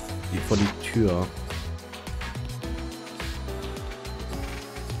muss vor die Tür.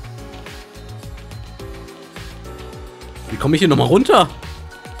 Wie komme ich hier nochmal runter?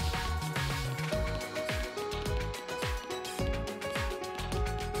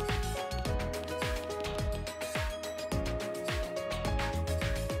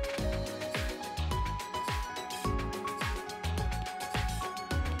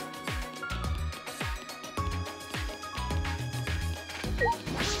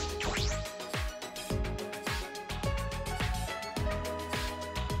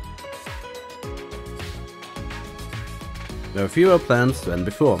 There are fewer plans than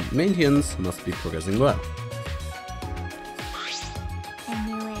before. Maintenance must be progressing well.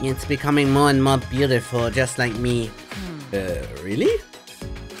 It's becoming more and more beautiful, just like me. Really?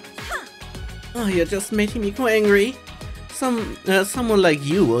 Oh, you're just making me angry. Someone like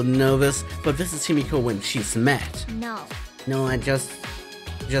you will know this, but this is Himiko when she's mad. No, I just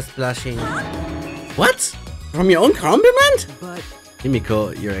blushing. What? From your own compliment? But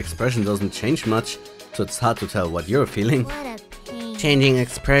Himiko, your expression doesn't change much, so it's hard to tell what you're feeling. What a pain. Changing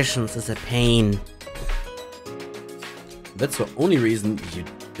expressions is a pain. That's the only reason you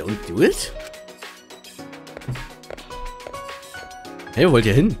don't do it? Hey, wo wollt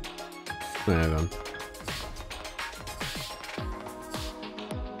ihr hin? Naja, dann.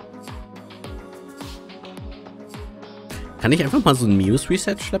 Kann ich einfach mal so einen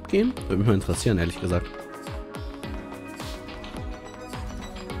Muse-Reset-Schlepp geben? Würde mich mal interessieren, ehrlich gesagt.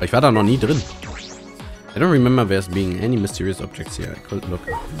 Aber ich war da noch nie drin. I don't remember there's being any mysterious objects here. I could look.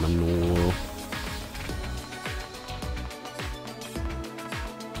 Mano.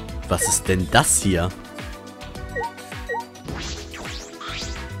 Was ist denn das hier?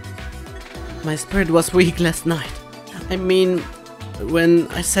 My spirit was weak last night. I mean, when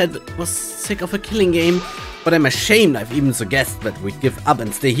I said I was sick of a killing game, but I'm ashamed I've even suggested that we give up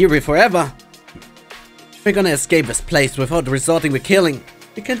and stay here forever. We're gonna escape this place without resorting to killing.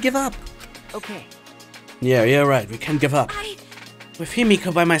 We can't give up. Okay. Yeah, you're right. We can't give up. With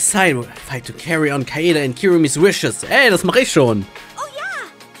Himiko by my side, we'll fight to carry on Kaeda and Kirumi's wishes. Hey, das mache ich schon. Oh yeah.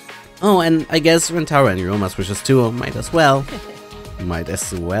 Oh, and I guess Rentaro and Ryoma's wishes too. Might as well. Might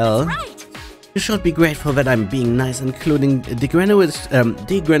as well. Right. You should be grateful that I'm being nice, including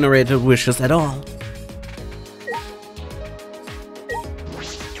degenerated wishes at all.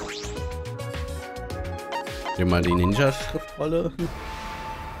 Hier mal die Ninja-Schriftrolle.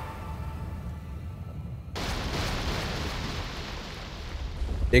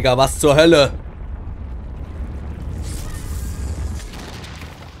 Digga, was zur Hölle?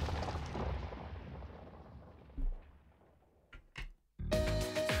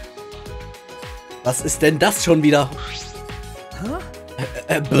 Was ist denn das schon wieder? Huh?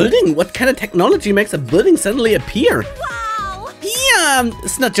 A building? What kind of technology makes a building suddenly appear? Wow. Yeah,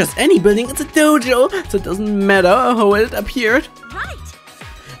 it's not just any building, it's a dojo, so it doesn't matter how it appeared. Right.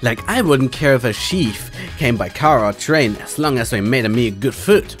 Like, I wouldn't care if a chief came by car or train as long as they made a meal good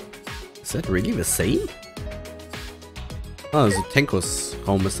food. Is that really the same? Oh, so Tenkos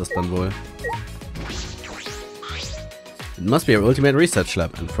Raum ist das dann wohl. It must be our ultimate research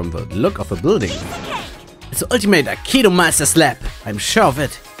lab, and from the look of the building, it's the ultimate Aikido Master's lab. I'm sure of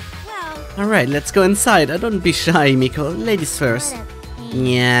it. Alright, let's go inside. Don't be shy, Himiko. Ladies first.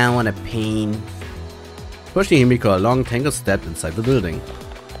 Yeah, what a pain. Pushing Himiko along, Tenko stepped inside the building.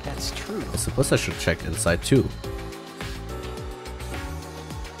 That's true. I suppose I should check inside too.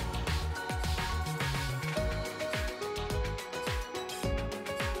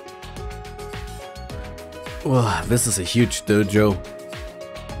 Wow, this is a huge dojo.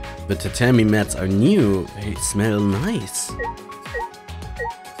 The tatami mats are new. They smell nice.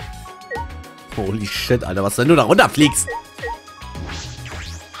 Holy shit, Alter, was, wenn du da runterfliegst?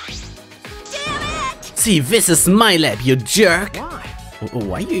 See, this is my lab, you jerk!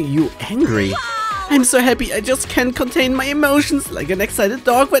 Why are you angry? I'm so happy, I just can't contain my emotions. Like an excited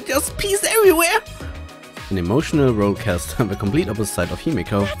dog, but just peas everywhere. An emotional rollcaster, the complete opposite of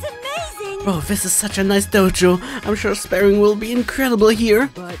Himiko. That's amazing! Oh, this is such a nice dojo. I'm sure sparring will be incredible here.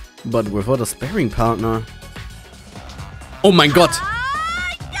 But without a sparring partner. Oh mein Gott!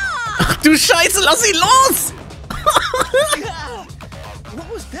 Ach du Scheiße, lass ihn los! What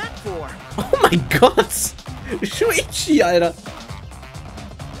was that for? Oh mein Gott! Shuichi, Alter!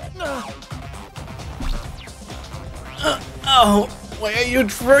 Oh, why are you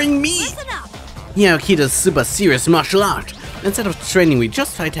throwing me? Listen up! Yeah, Aikido's super serious martial art. Instead of training, we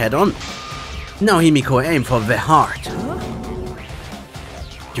just fight head on. Now, Himiko, aim for the heart.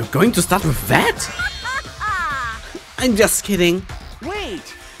 You're going to start with that? I'm just kidding.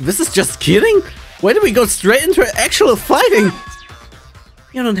 Wait! This is just kidding? Why did we go straight into actual fighting?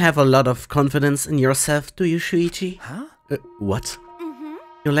 You don't have a lot of confidence in yourself, do you, Shuichi? Huh? What?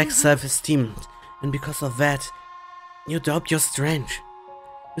 You lack self-esteem, and because of that, you doubt your strength.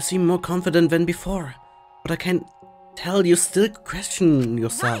 You seem more confident than before, but I can't tell you still question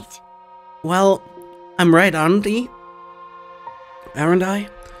yourself. Right. Well, I'm right, aren't I?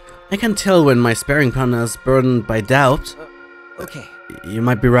 I can tell when my sparring partner is burdened by doubt. Okay. You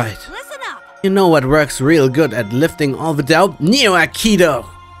might be right. Listen up! You know what works real good at lifting all the doubt? Neo-Aikido!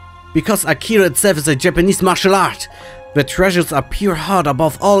 Because Aikido itself is a Japanese martial art. The treasures are pure heart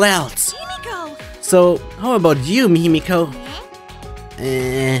above all else. Himiko! So, how about you, Himiko?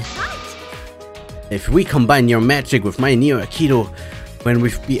 Right. If we combine your magic with my Neo-Aikido, when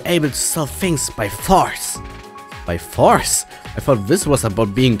we'll be able to solve things by force. By force? I thought this was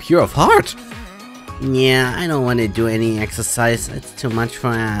about being pure of heart. Yeah, I don't want to do any exercise. It's too much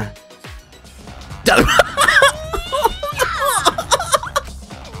for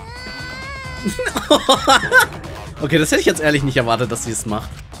Okay, das hätte ich jetzt ehrlich nicht erwartet, dass sie es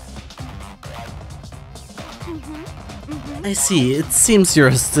macht. I see. It seems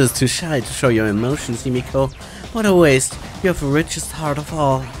you're still too shy to show your emotions, Himiko. What a waste. You have the richest heart of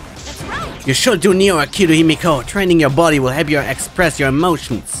all. That's right! You should do Neo-Aikido, Himiko. Training your body will help you express your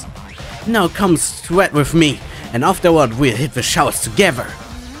emotions. Now come sweat with me, and afterward we'll hit the showers together.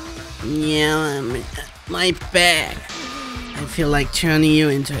 Yeah, my back. I feel like turning you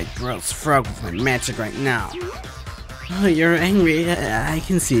into a gross frog with my magic right now. Oh, you're angry. I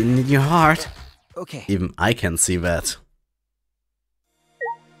can see it in your heart. Okay. Even I can see that.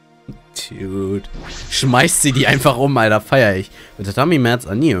 Dude. Schmeißt sie die einfach um, Alter. Feier ich. The tatami mats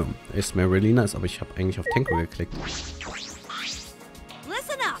are new. They smell really nice, aber ich habe eigentlich auf Tenko geklickt.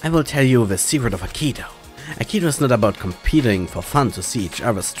 Listen up! I will tell you the secret of Aikido. Aikido is not about competing for fun to see each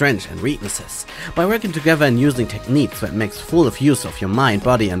other's strengths and weaknesses. By working together and using techniques that makes full of use of your mind,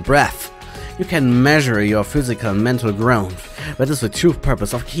 body and breath, you can measure your physical and mental growth. That is the true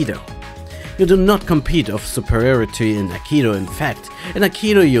purpose of Aikido. You do not compete of superiority in Aikido. In fact, in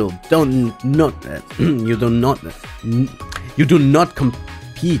Aikido you do not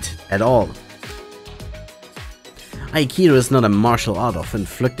compete at all. Aikido is not a martial art of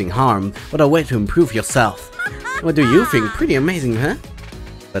inflicting harm, but a way to improve yourself. What do you think? Pretty amazing, huh?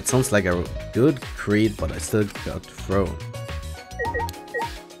 That sounds like a good creed, but I still got thrown.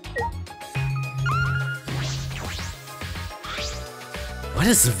 What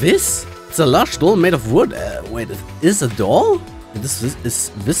is this? It's a large doll made of wood. Wait, is a doll? Is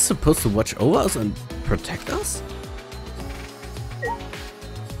this supposed to watch over us and protect us?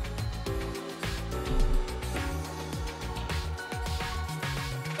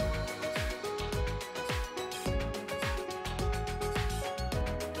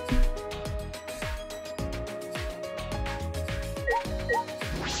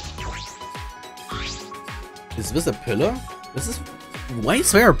 Is this a pillar? Why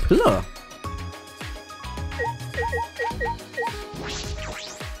is there a pillar?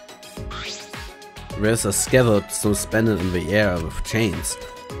 There's a scabbard suspended in the air with chains.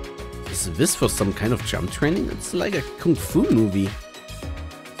 Is this for some kind of jump training? It's like a kung fu movie.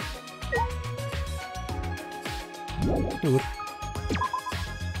 Na gut.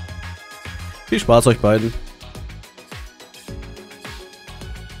 Viel Spaß euch beiden.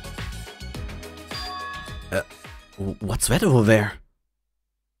 What's that over there?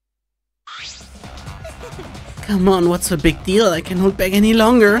 Come on, what's the big deal? I can't hold back any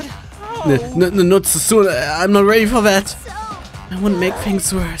longer. No, not so soon. I'm not ready for that. I won't make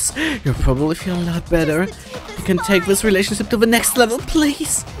things worse. You'll probably feel a lot better. You can take this relationship to the next level,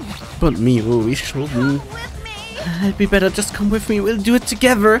 please. But Miru, we shouldn't. It'd be better just come with me. We'll do it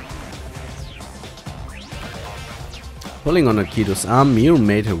together. Pulling on Akido's arm, Miru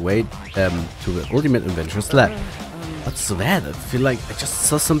made her way to the Ultimate Adventurers Lab. What's that? I feel like I just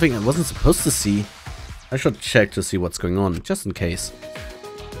saw something I wasn't supposed to see. I should check to see what's going on, just in case.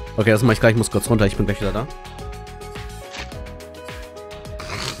 Okay, das mache ich gleich. Ich muss kurz runter. Ich bin gleich wieder da.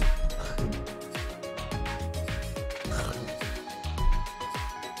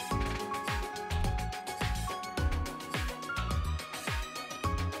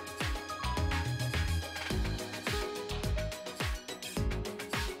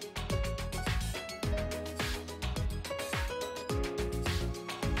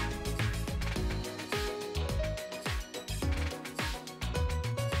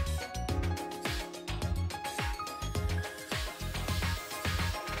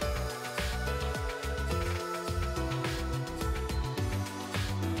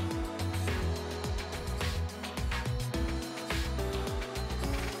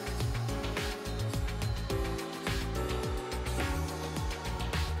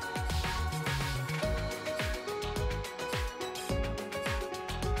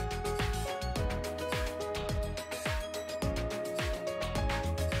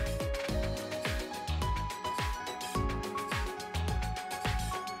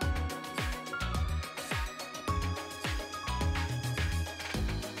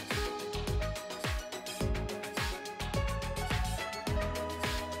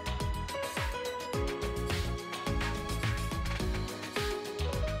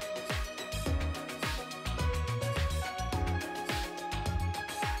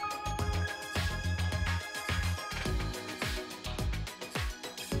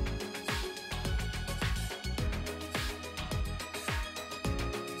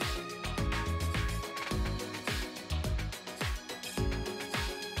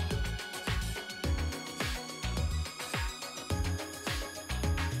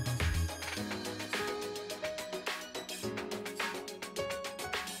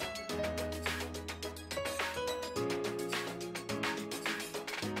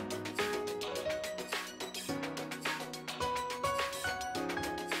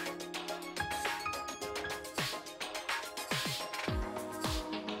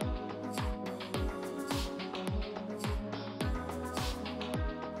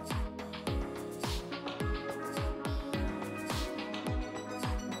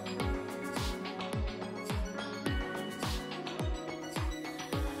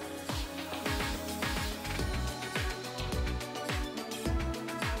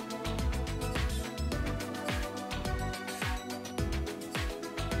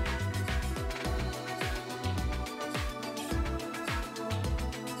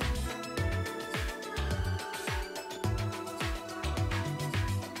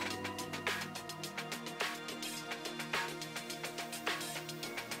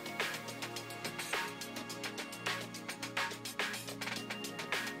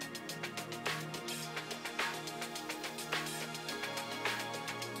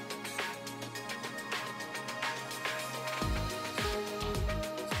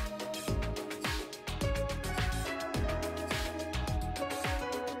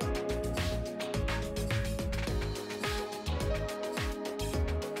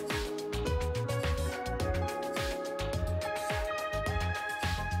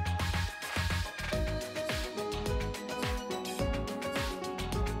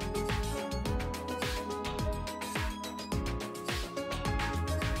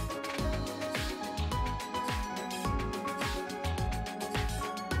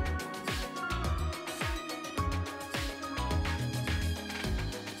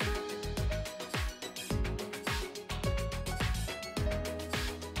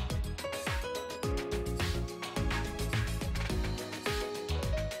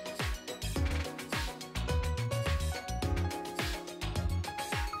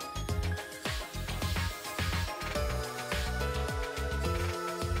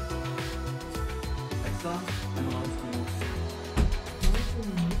 Fenster. Einmal rausgehen.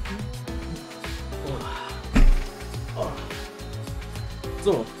 Oh.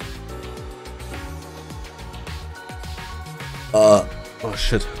 So. Oh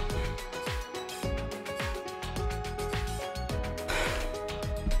shit.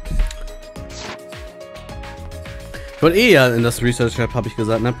 Ich wollte ja in das Research Lab, habe ich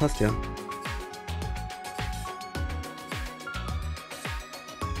gesagt, na passt ja.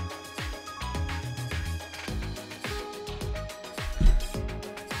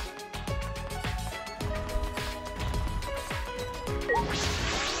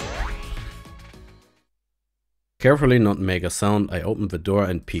 Carefully not make a sound, I opened the door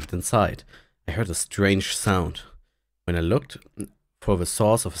and peeked inside. I heard a strange sound. When I looked for the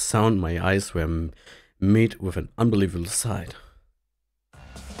source of the sound, my eyes were met with an unbelievable sight.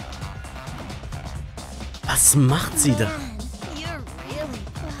 Was macht sie da? Man, you're really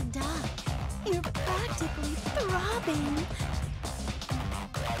plugged up. You're practically throbbing.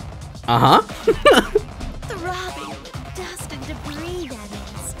 Aha. Throbbing with dust and debris, that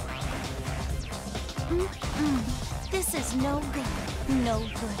is. This is no good. No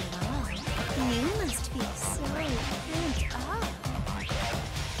good at all. You must be so pent up.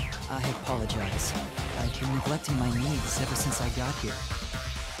 I apologize. I've been neglecting my needs ever since I got here.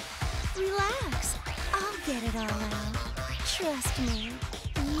 Relax. I'll get it all out. Trust me.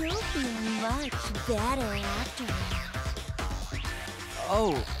 You'll feel much better after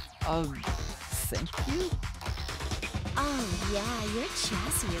all. Oh, thank you? Oh yeah, your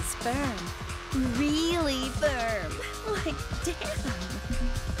chassis is firm. Really firm. Like, damn.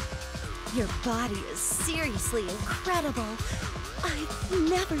 Your body is seriously incredible. I've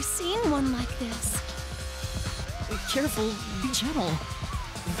never seen one like this. Careful, be gentle.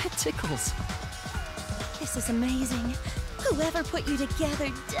 That tickles. This is amazing. Whoever put you together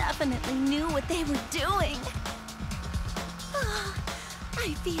definitely knew what they were doing. Oh,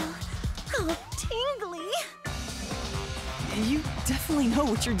 I feel all tingly. You definitely know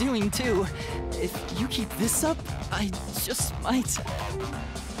what you're doing, too. If you keep this up, I just might...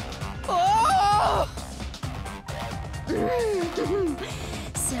 Oh!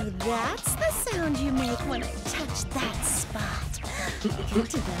 So that's the sound you make when I touch that spot. Good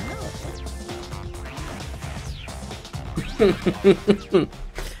to know.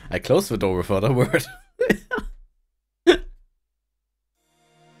 I closed the door without a word.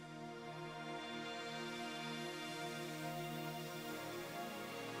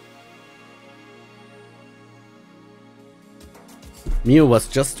 Mio was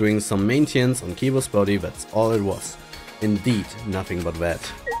just doing some maintenance on Kibo's body, that's all it was. Indeed, nothing but that.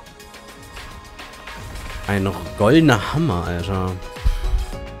 Ein goldener Hammer, Alter.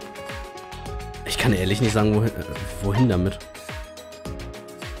 Ich kann ehrlich nicht sagen, wohin damit.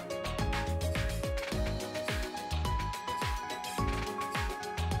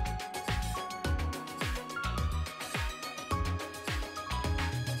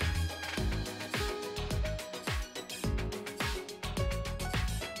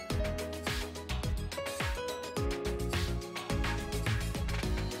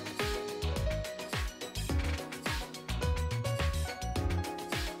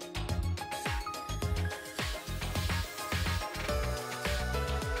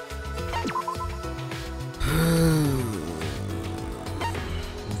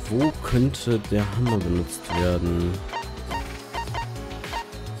 Wo könnte der Hammer benutzt werden?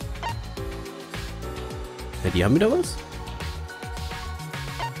 Ja, die haben wieder was?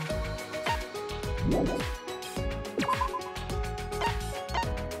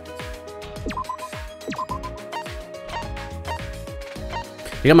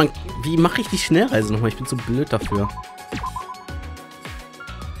 Ja, man, wie mache ich die Schnellreise nochmal? Ich bin zu blöd dafür.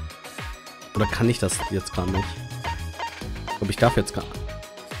 Oder kann ich das jetzt gar nicht? Ich glaube, ich darf jetzt gar nicht.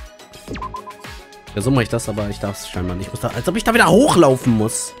 Ja, so mache ich das, aber ich darf es scheinbar nicht. Ich muss da, als ob ich da wieder hochlaufen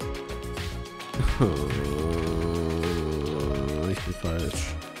muss. Ich bin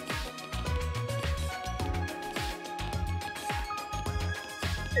falsch.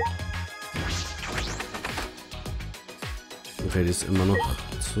 Okay, die ist immer noch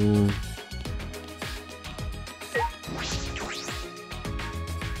zu...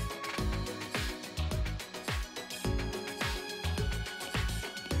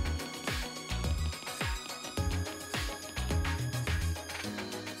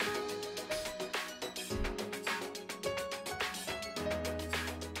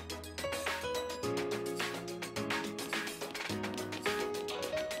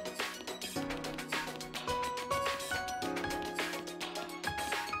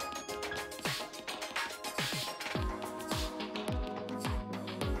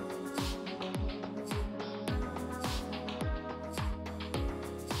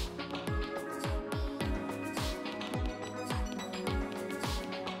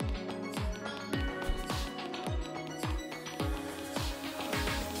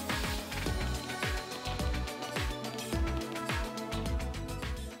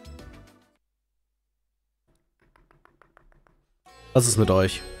 Was ist mit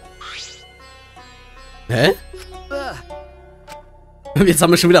euch? Hä? Jetzt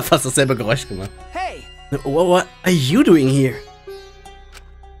haben wir schon wieder fast dasselbe Geräusch gemacht. Hey! What are you doing here?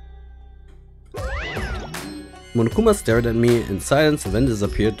 Monokuma stared at me in silence and then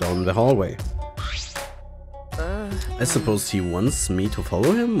disappeared down the hallway. I suppose he wants me to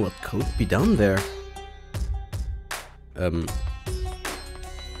follow him? What could be down there?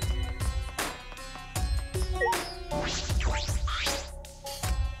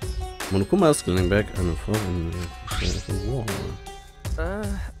 Monokuma is going back and forth in the wall.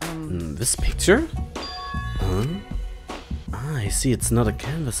 This picture? Huh? Ah, I see, it's not a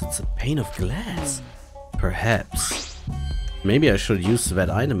canvas, it's a pane of glass. Perhaps. Maybe I should use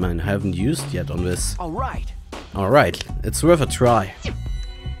that item I haven't used yet on this. Alright. Alright, it's worth a try.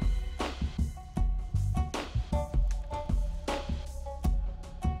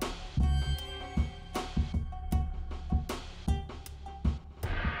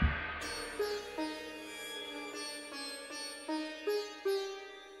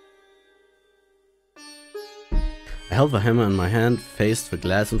 I held the hammer in my hand, faced the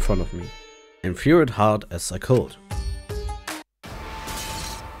glass in front of me, and threw it hard as I could.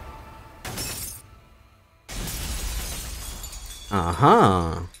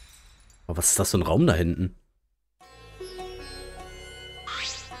 Aha! Oh, was ist das für ein Raum da hinten?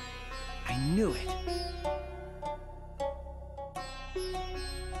 I knew it.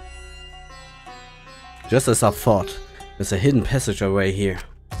 Just as I thought, there's a hidden passageway here.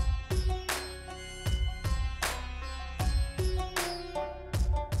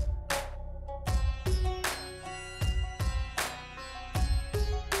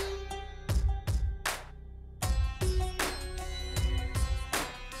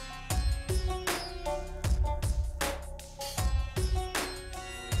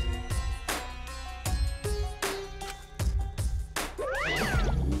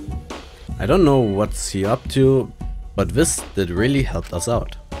 I don't know what's he up to, but this did really help us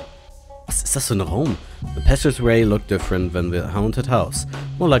out. Was ist das für ein Raum? The passageway looked different than the haunted house,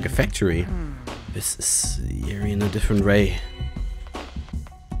 more like a factory. This is eerie in a different way.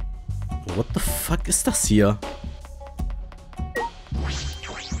 What the fuck ist das hier?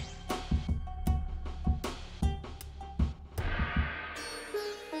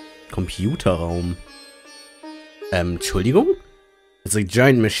 Computerraum. Entschuldigung? It's a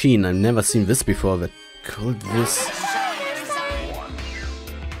giant machine. I've never seen this before. That could this.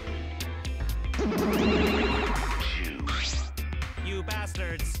 You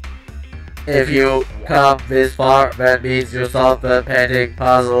bastards. If you come this far, that means you solved the painting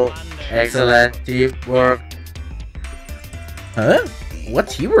puzzle. Excellent teamwork. Huh? What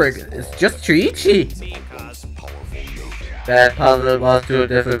teamwork? It's just Chuichi. Because That puzzle was too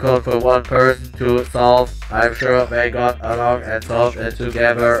difficult for one person to solve. I'm sure they got along and solved it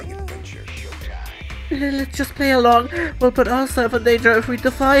together. Let's just play along. We'll put ourselves in danger if we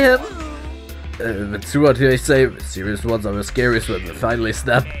defy him. That's what I say. Serious ones are the scariest when they finally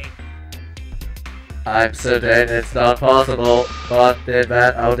snap. I'm certain it's not possible, but did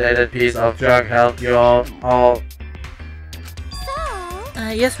that outdated piece of junk help you all?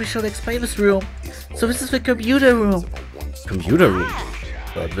 Yes, we should explain this room. So this is the computer room. Computer room?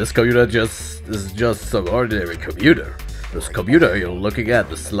 But this computer is just some ordinary computer. This computer you're looking at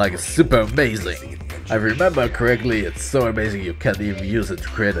is like super amazing. I remember correctly, it's so amazing you can't even use it to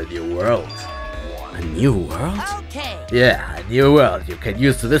create a new world. A new world? Okay. Yeah, a new world. You can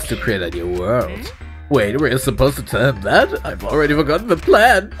use this to create a new world. Wait, were you supposed to tell him that? I've already forgotten the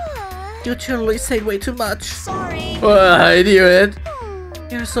plan. You truly say way too much. Sorry. I knew it.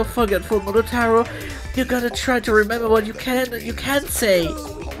 You're so forgetful, Monotaro. You gotta try to remember what you can and you can't say.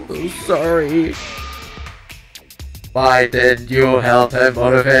 Oh, sorry. Why didn't you help him,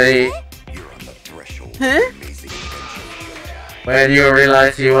 Monoferi? Huh? When you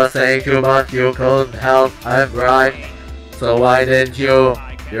realized he was saying too much, you couldn't help him, right? So why didn't you?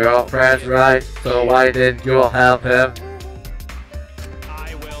 You're friends, right? So why didn't you help him?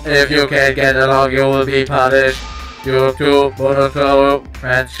 I will. If you can't get along, you will be punished. You two, Monotaro,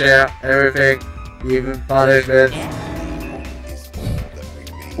 friends share everything, even punishment.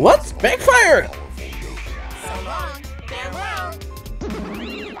 What? Backfire! So long. Farewell.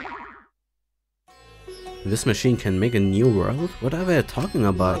 This machine can make a new world? What are they talking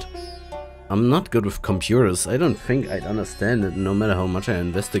about? I'm not good with computers. I don't think I'd understand it no matter how much I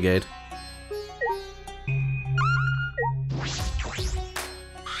investigate.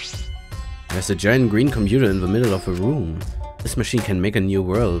 There's a giant green computer in the middle of a room. This machine can make a new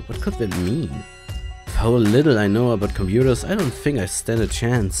world. What could that mean? With how little I know about computers, I don't think I stand a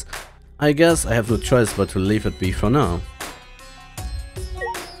chance. I guess I have no choice but to leave it be for now.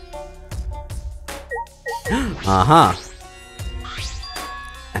 Aha!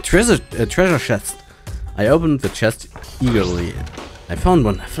 A treasure chest. I opened the chest eagerly. I found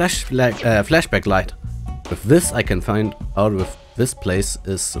one flashback light. With this, I can find out if this place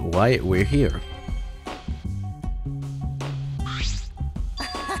is why we're here.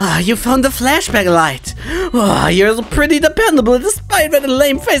 Ah, you found the flashback light. Oh, you're pretty dependable despite that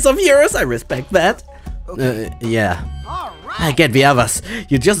lame face of yours. I respect that. Yeah. I get the others.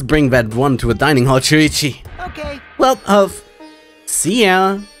 You just bring that one to a dining hall, Shuichi. Okay. Well, see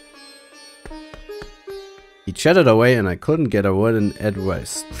ya. He chatted away and I couldn't get a word in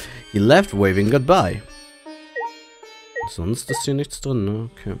edgewise. He left waving goodbye. Sonst ist hier nichts drin, ne?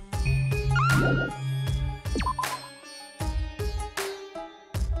 Okay.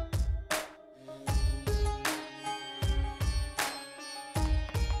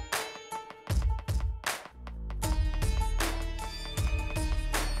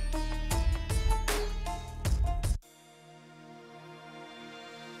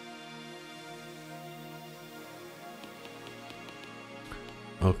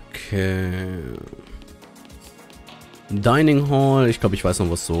 Okay. Dining Hall. Ich glaube, ich weiß noch,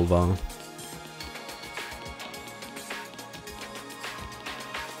 was so war.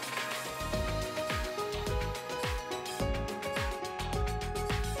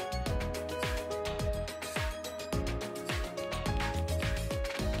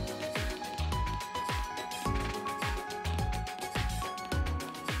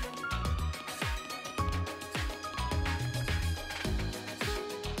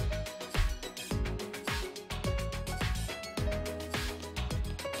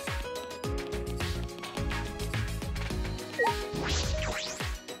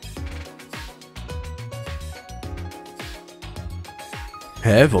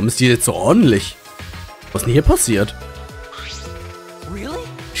 Hä, warum ist die jetzt so ordentlich? Was ist denn hier passiert? Really?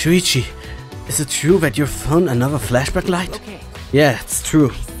 Shuichi, is it true that you found another flashback light? Okay. Yeah, it's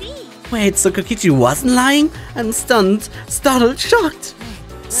true. Wait, so Kokichi wasn't lying? I'm stunned, startled, shocked.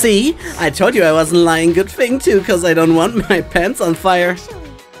 See? I told you I wasn't lying. Good thing too, because I don't want my pants on fire.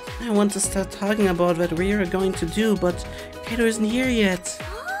 I want to start talking about what we are going to do, but Kato isn't here yet.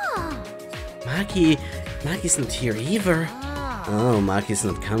 Maki's not here either. Oh, Maki's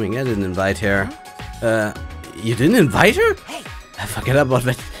not coming. I didn't invite her. You didn't invite her? Hey. Forget about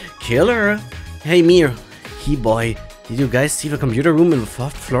that killer. Hey, Mir. Hey, boy. Did you guys see the computer room in the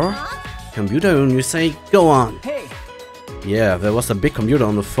 4th floor? Computer room, you say? Go on. Hey. Yeah, there was a big computer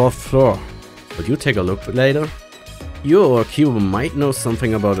on the 4th floor. Would you take a look later? You or Kibo might know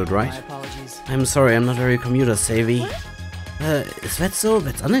something about it, right? My apologies. I'm sorry, I'm not very computer savvy. Is that so?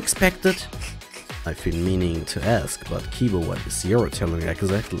 That's unexpected. I've been meaning to ask, but Kibo, what is your telling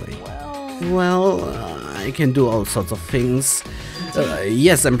exactly? Well, I can do all sorts of things.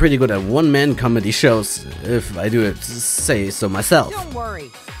 Yes, I'm pretty good at one-man comedy shows, if I do it say so myself. Don't worry.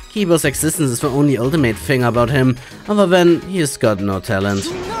 Kibo's existence is the only ultimate thing about him. Other than, he's got no talent.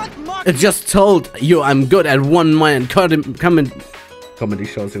 I just told you I'm good at one-man comedy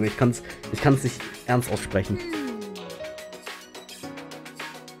shows. Ich kann's nicht ernst aussprechen.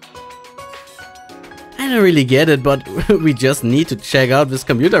 I don't really get it, but we just need to check out this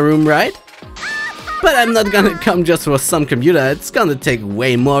computer room, right? But I'm not gonna come just for some computer, it's gonna take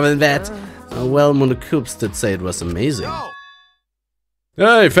way more than that. Well, Monokoops did say it was amazing.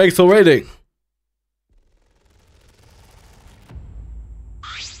 Hey, thanks for waiting.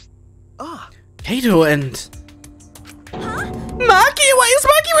 Kato and... Maki, why is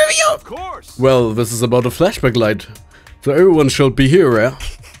Maki with you? Of course! Well, this is about a flashback light, so everyone should be here, eh?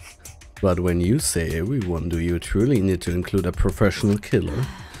 But when you say everyone, do you truly need to include a professional killer?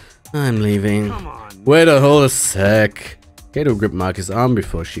 I'm leaving. Come on. Wait a whole sec. Kato gripped Maki's arm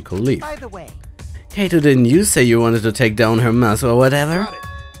before she could leave. By the way. Kato, didn't you say you wanted to take down her mask or whatever?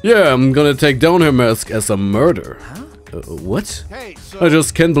 Yeah, I'm gonna take down her mask as a murder. What? Hey, so I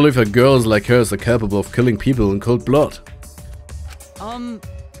just can't believe that girls like hers are capable of killing people in cold blood.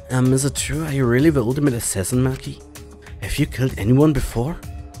 Is it true? Are you really the ultimate assassin, Maki? Have you killed anyone before?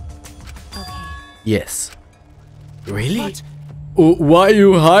 Okay. Yes. Really? Oh, why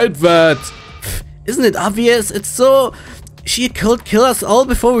you hide that? Isn't it obvious? It's so... She could kill us all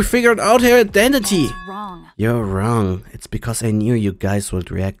before we figured out her identity. That's wrong. You're wrong. It's because I knew you guys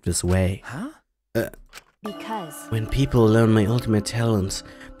would react this way. Because... When people learn my ultimate talents,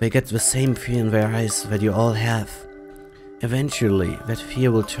 they get the same fear in their eyes that you all have. Eventually, that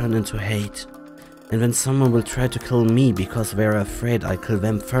fear will turn into hate. And then someone will try to kill me because they're afraid I'll kill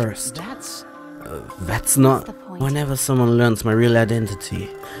them first. That's not... the point. Whenever someone learns my real identity,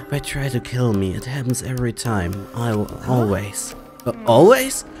 they try to kill me. It happens every time. I will always...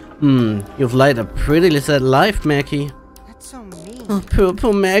 always? You've led a pretty sad life, Mackie. That's so mean. Oh,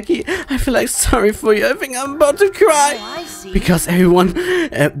 poor Mackie. I feel like sorry for you. I think I'm about to cry. Oh, I see. Because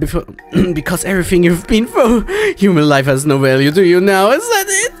because everything you've been through. Human life has no value to you now. Is that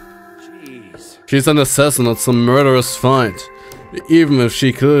it? Jeez. She's an assassin, not some murderous find. Even if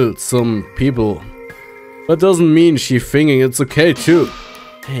she killed some people. That doesn't mean she's thinking it's okay too.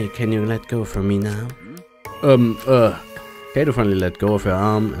 Hey, can you let go from me now? Kato finally let go of her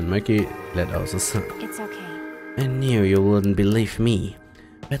arm and Mackie let out a sigh. It's okay. I knew you wouldn't believe me.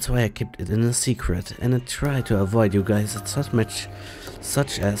 That's why I kept it in a secret, and I tried to avoid you guys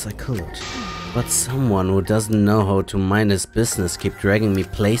such as I could. But someone who doesn't know how to mind his business kept dragging me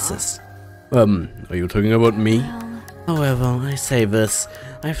places. Are you talking about me? However, I say this,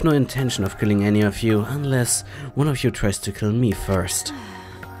 I have no intention of killing any of you, unless one of you tries to kill me first.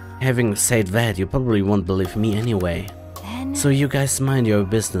 Having said that, you probably won't believe me anyway. Then So you guys mind your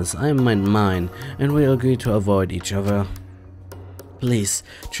business, I mind mine, and we agree to avoid each other. Please,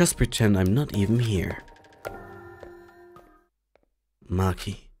 just pretend I'm not even here.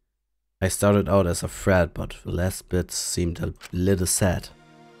 Maki. I started out as a threat, but the last bit seemed a little sad.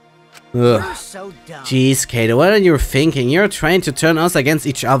 You're Ugh. so dumb. Jeez, Kato, what are you thinking? You're trying to turn us against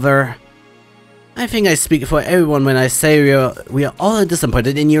each other. I think I speak for everyone when I say we are all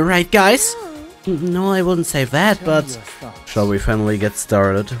disappointed in you, right, guys? No, I wouldn't say that, but... Shall we finally get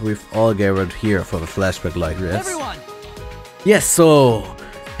started? We've all gathered here for the flashback light, yes? Everyone! Yes, so...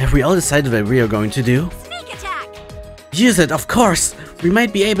 Have we all decided what we are going to do? sneak attack. Use it, of course! We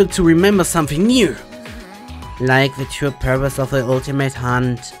might be able to remember something new! Like the true purpose of the ultimate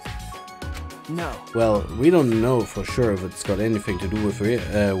hunt. No. Well, we don't know for sure if it's got anything to do with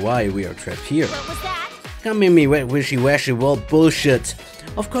why we are trapped here. What was that? Come in me wishy-washy wall bullshit.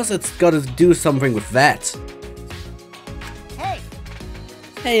 Of course it's gotta do something with that. Hey,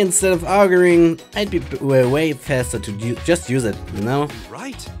 Hey, instead of arguing, I'd be way faster to just use it, you know?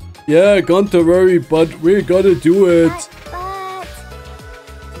 Right. Yeah, don't worry, but we gotta do it.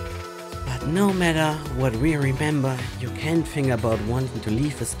 But no matter what we remember, you can't think about wanting to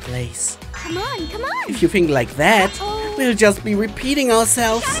leave this place. Come on, come on. If you think like that, we'll just be repeating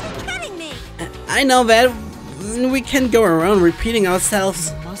ourselves. You're kidding me. I know that. We can go around repeating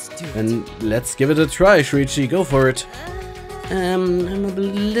ourselves. Must do it. And let's give it a try, Shuichi, go for it. I'm a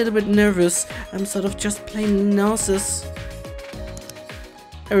little bit nervous. I'm sort of just plain nauseous.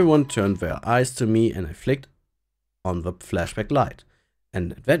 Everyone turned their eyes to me and I flicked on the flashback light.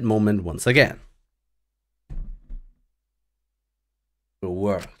 And at that moment, once again, the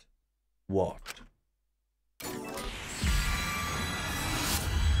world walked.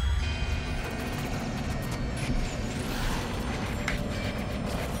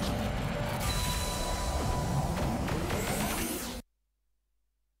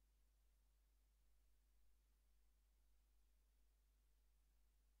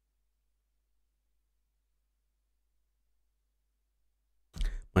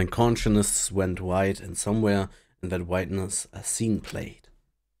 My consciousness went white, and somewhere in that whiteness a scene played.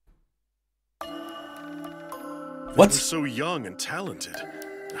 They What? were so young and talented.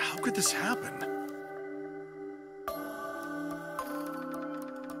 How could this happen?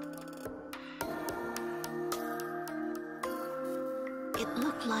 It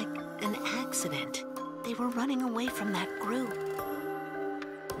looked like an accident. They were running away from that group.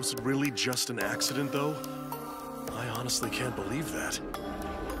 Was it really just an accident, though? I honestly can't believe that.